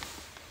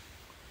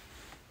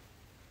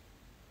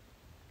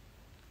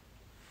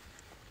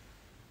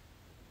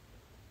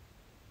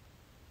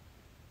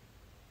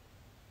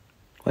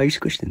 Why are you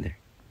squished in there?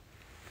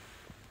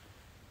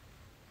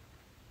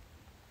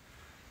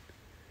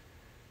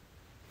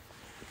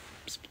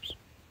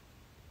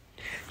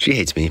 She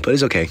hates me, but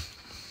it's okay.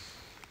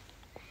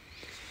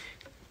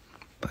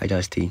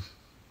 iced tea.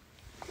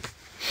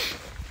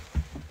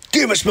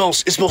 Damn, it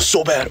smells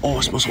so bad. Oh,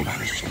 it smells so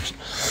bad.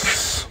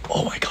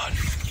 Oh my god.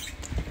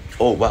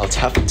 Oh wow,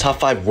 top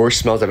 5 worst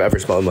smells I've ever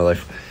smelled in my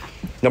life.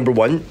 Number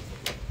 1,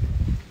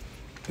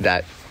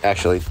 that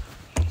actually.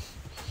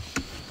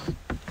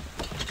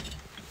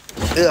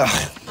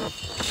 Ugh.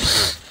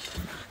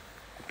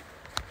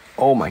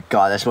 Oh my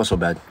god, that smells so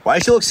bad. Why do I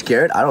still look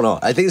scared? I don't know.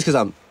 I think it's because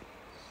I'm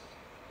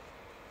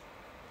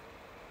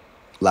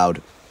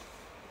loud.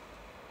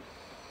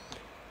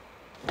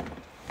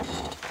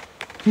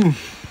 It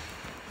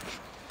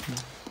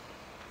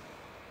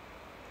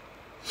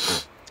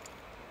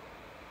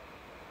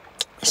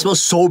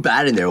smells so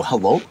bad in there.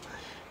 Hello?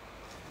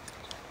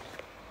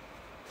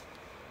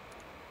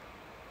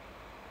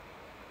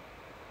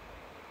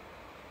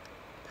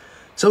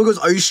 Someone goes,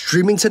 are you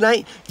streaming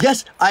tonight?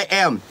 Yes, I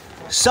am.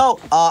 So,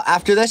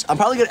 after this, I'm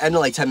probably gonna end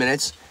in like 10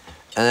 minutes.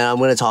 And then I'm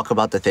gonna talk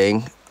about the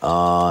thing.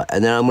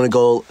 And then I'm gonna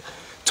go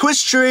Twitch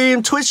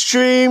stream. Twitch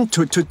stream.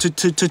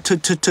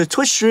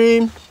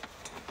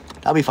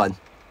 That'll be fun.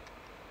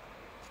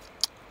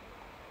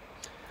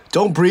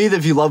 Don't breathe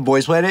if you love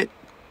Boys Planet.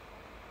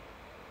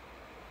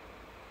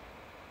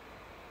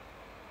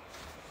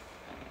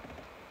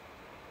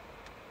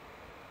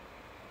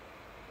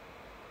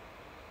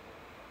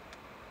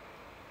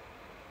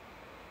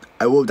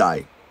 I will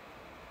die.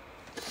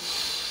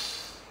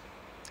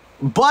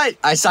 But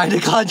I signed a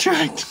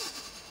contract.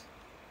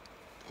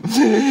 What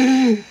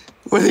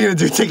are they gonna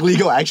do? Take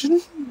legal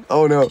action?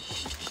 Oh no.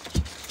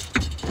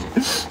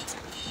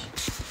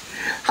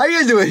 How are you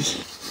guys doing?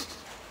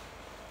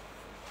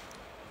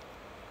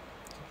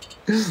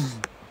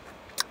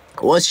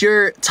 What's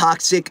your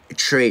toxic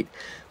trait?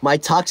 My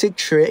toxic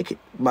trait,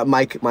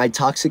 my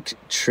toxic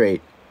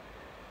trait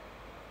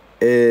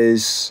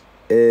is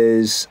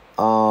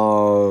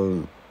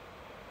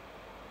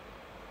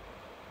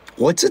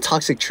what's a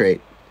toxic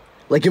trait?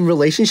 Like in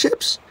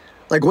relationships?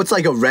 Like what's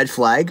like a red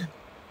flag?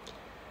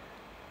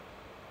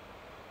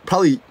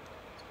 Probably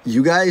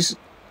you guys.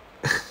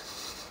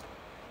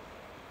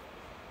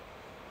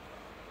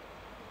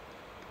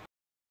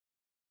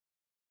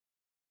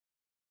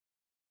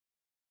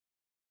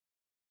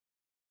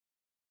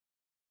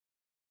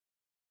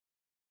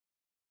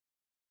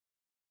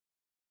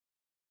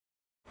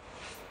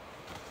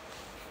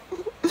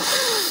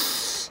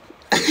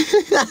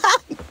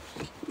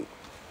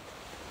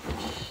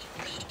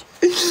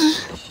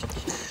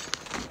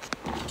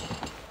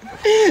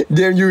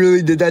 Damn, you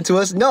really did that to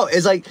us? No,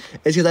 it's like,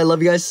 it's because I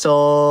love you guys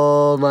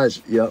so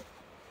much. Yep.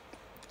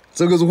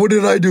 So it goes, what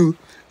did I do?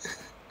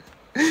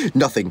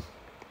 Nothing. You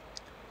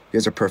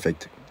guys are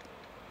perfect.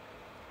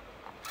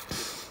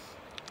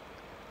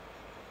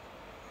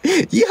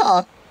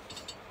 Yeah.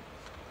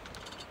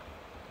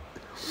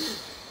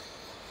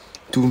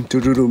 Doom,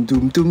 doom, doom,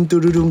 doom, doom,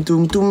 doom, doom,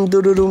 doom, doom,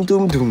 doom,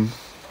 doom, doom.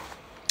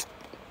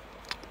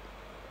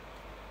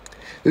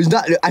 There's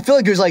not, I feel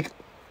like there's like,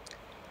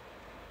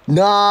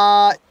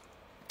 not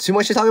too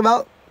much to talk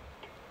about.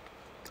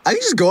 I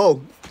can just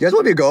go. You guys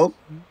want me to go?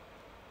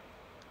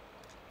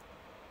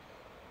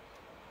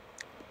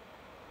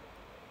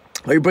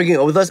 Are you breaking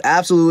up with us?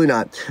 Absolutely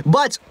not.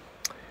 But,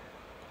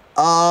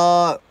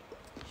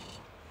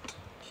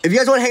 if you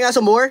guys want to hang out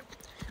some more,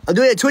 I'm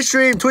doing a Twitch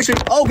stream.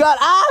 Oh God,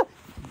 ah!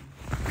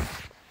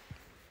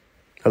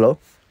 Hello?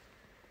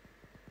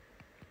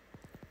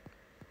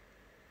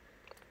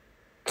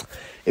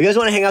 If you guys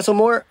want to hang out some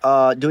more,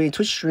 doing a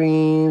Twitch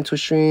stream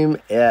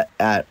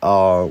at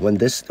when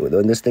this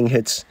thing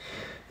hits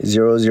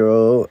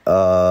 00,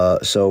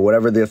 so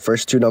whatever the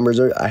first 2 numbers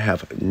are, I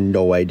have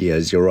no idea,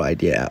 0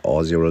 idea at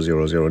all,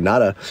 000,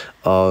 nada.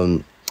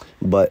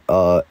 But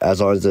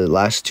as long as the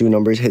last 2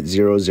 numbers hit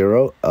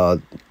 00,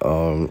 I'm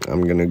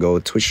gonna go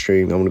Twitch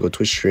stream.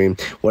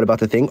 What about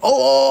the thing?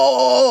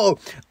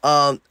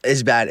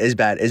 It's bad. It's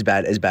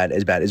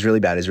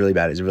really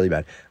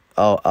bad.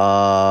 I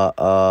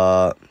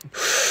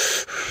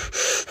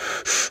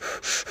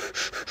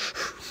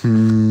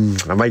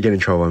might get in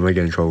trouble.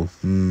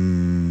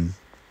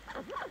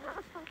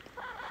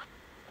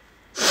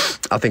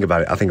 I'll think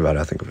about it.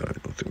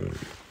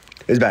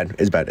 It's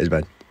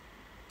bad.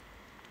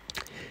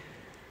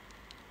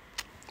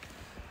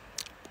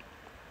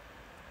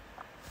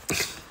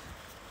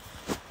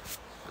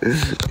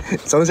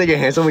 Someone say you're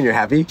handsome when you're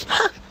happy.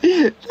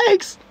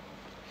 Thanks.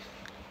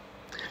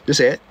 Just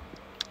say it.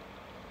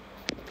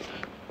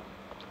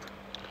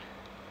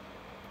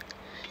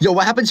 Yo,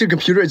 what happened to your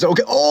computer? Is it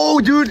okay? Oh,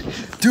 dude.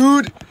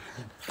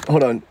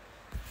 Hold on.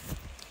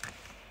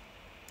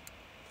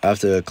 I have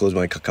to close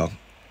my cacao.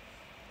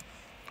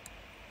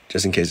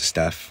 Just in case of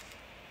staff.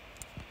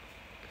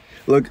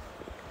 Look.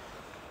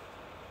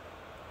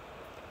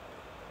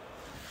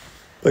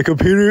 My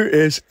computer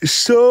is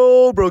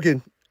so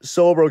broken.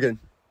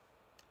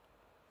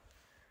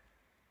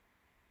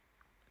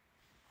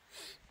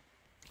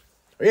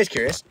 Are you guys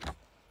curious?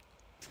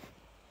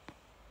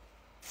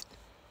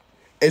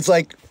 It's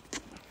like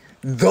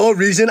the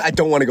reason I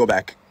don't want to go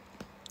back.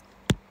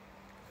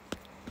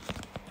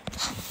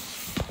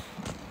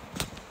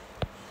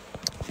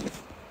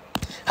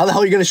 How the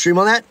hell are you gonna stream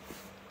on that?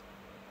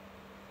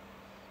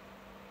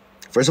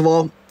 First of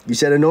all, you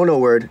said a no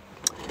word.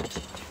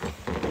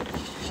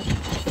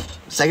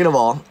 Second of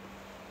all,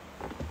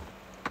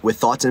 with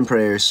thoughts and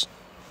prayers.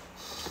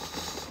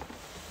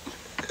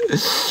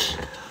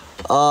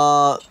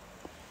 I'll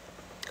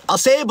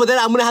say it, but then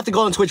I'm gonna have to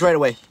go on Twitch right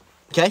away.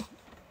 Okay?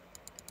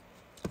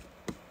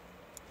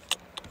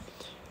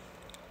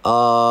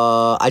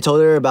 I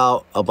told her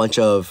about a bunch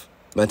of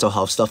mental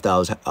health stuff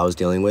that I was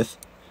dealing with.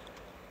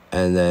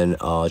 And then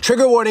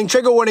trigger warning,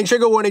 trigger warning,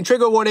 trigger warning,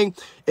 trigger warning.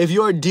 If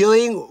you're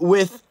dealing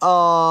with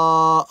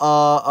mental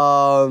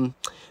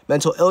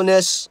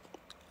illness,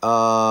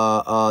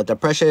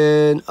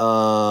 depression,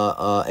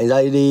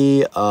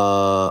 anxiety,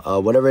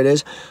 whatever it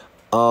is,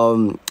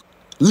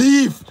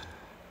 leave.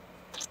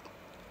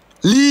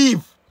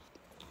 Leave.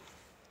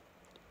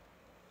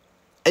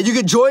 And you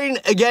can join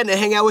again and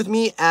hang out with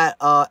me at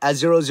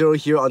 00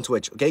 here on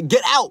Twitch. Okay,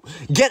 get out,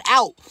 get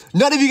out.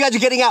 None of you guys are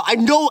getting out. I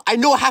know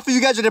half of you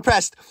guys are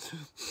depressed.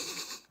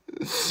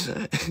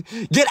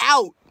 Get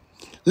out,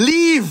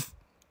 leave,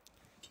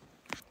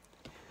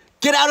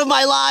 get out of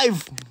my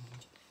life.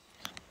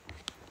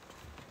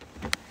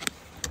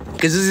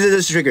 Because this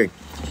is triggering.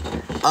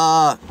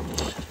 I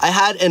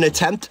had an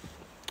attempt.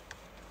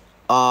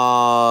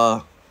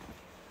 I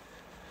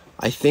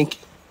think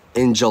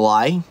in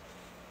July.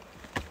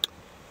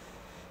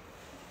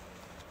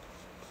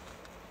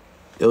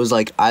 It was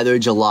like either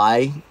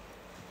July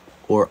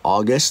or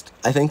August,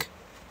 I think.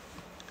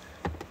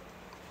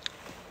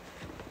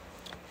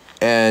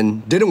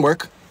 And didn't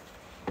work.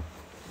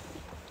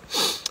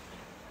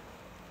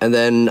 And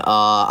then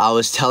I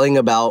was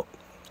telling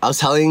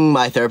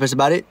my therapist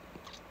about it.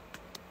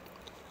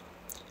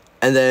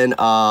 And then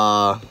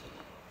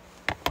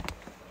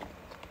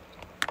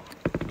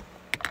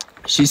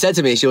she said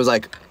to me, she was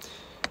like,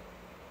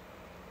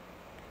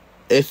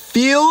 it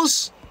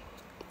feels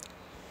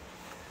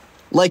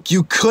like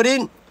you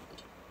couldn't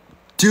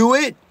do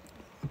it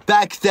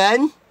back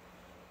then,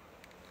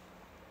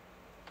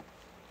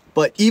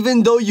 but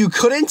even though you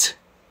couldn't,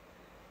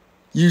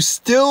 you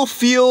still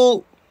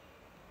feel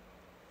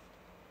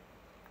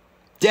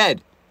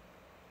dead.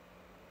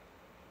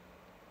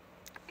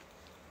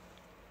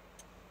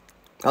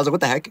 I was like, what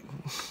the heck?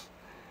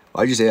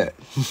 Why'd you say that?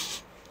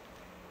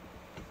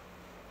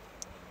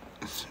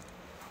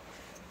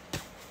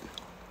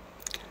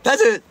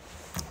 That's it.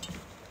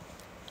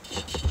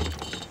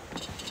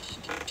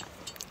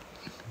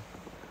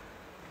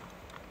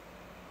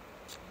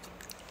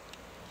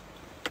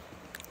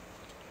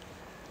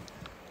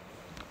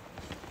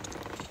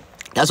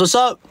 That's what's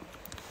up.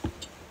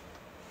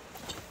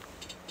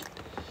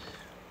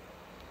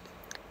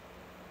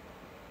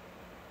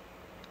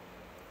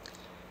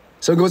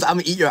 Someone goes, I'm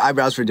gonna eat your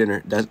eyebrows for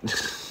dinner.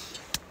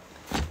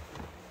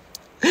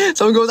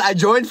 Someone goes, I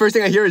joined, first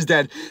thing I hear is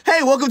dead.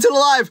 Hey, welcome to the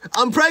live.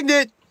 I'm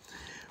pregnant.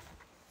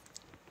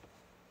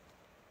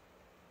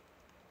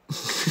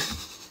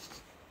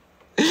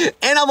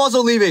 And I'm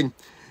also leaving.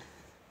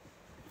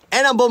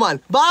 And I'm Beomhan.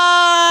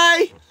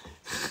 Bye!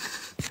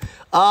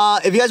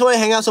 If you guys want to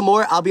hang out some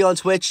more, I'll be on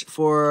Twitch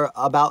for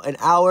about an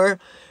hour.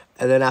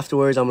 And then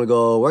afterwards, I'm going to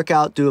go work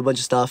out, do a bunch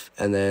of stuff.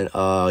 And then,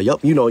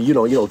 yup, you know,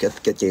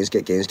 get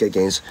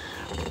gains.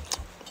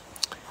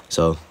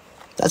 So,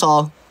 that's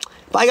all.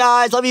 Bye,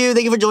 guys. Love you.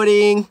 Thank you for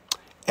joining.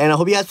 And I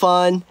hope you had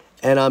fun.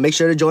 And make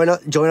sure to join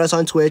us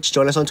on Twitch.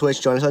 Join us on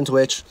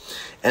Twitch.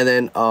 And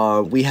then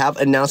we have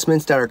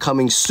announcements that are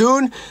coming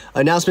soon.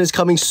 Announcements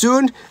coming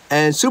soon.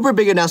 And super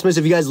big announcements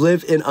if you guys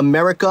live in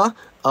America.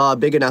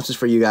 Big announcements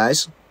for you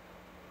guys.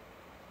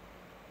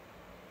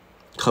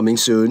 Coming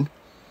soon.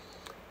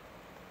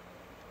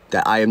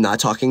 That I am not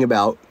talking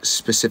about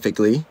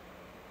specifically.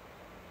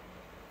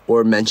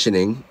 Or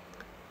mentioning.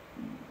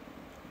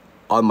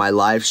 On my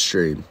live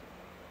stream.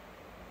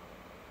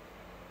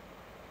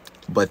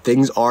 But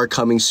things are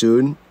coming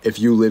soon if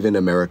you live in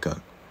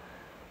America.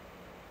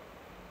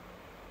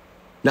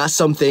 Not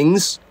some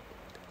things,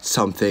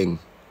 something.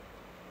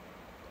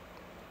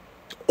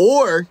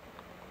 Or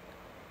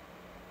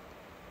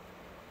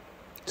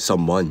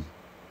someone.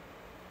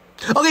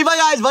 Okay, bye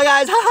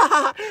guys.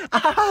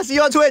 See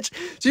you on Twitch.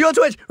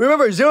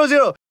 Remember,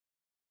 00.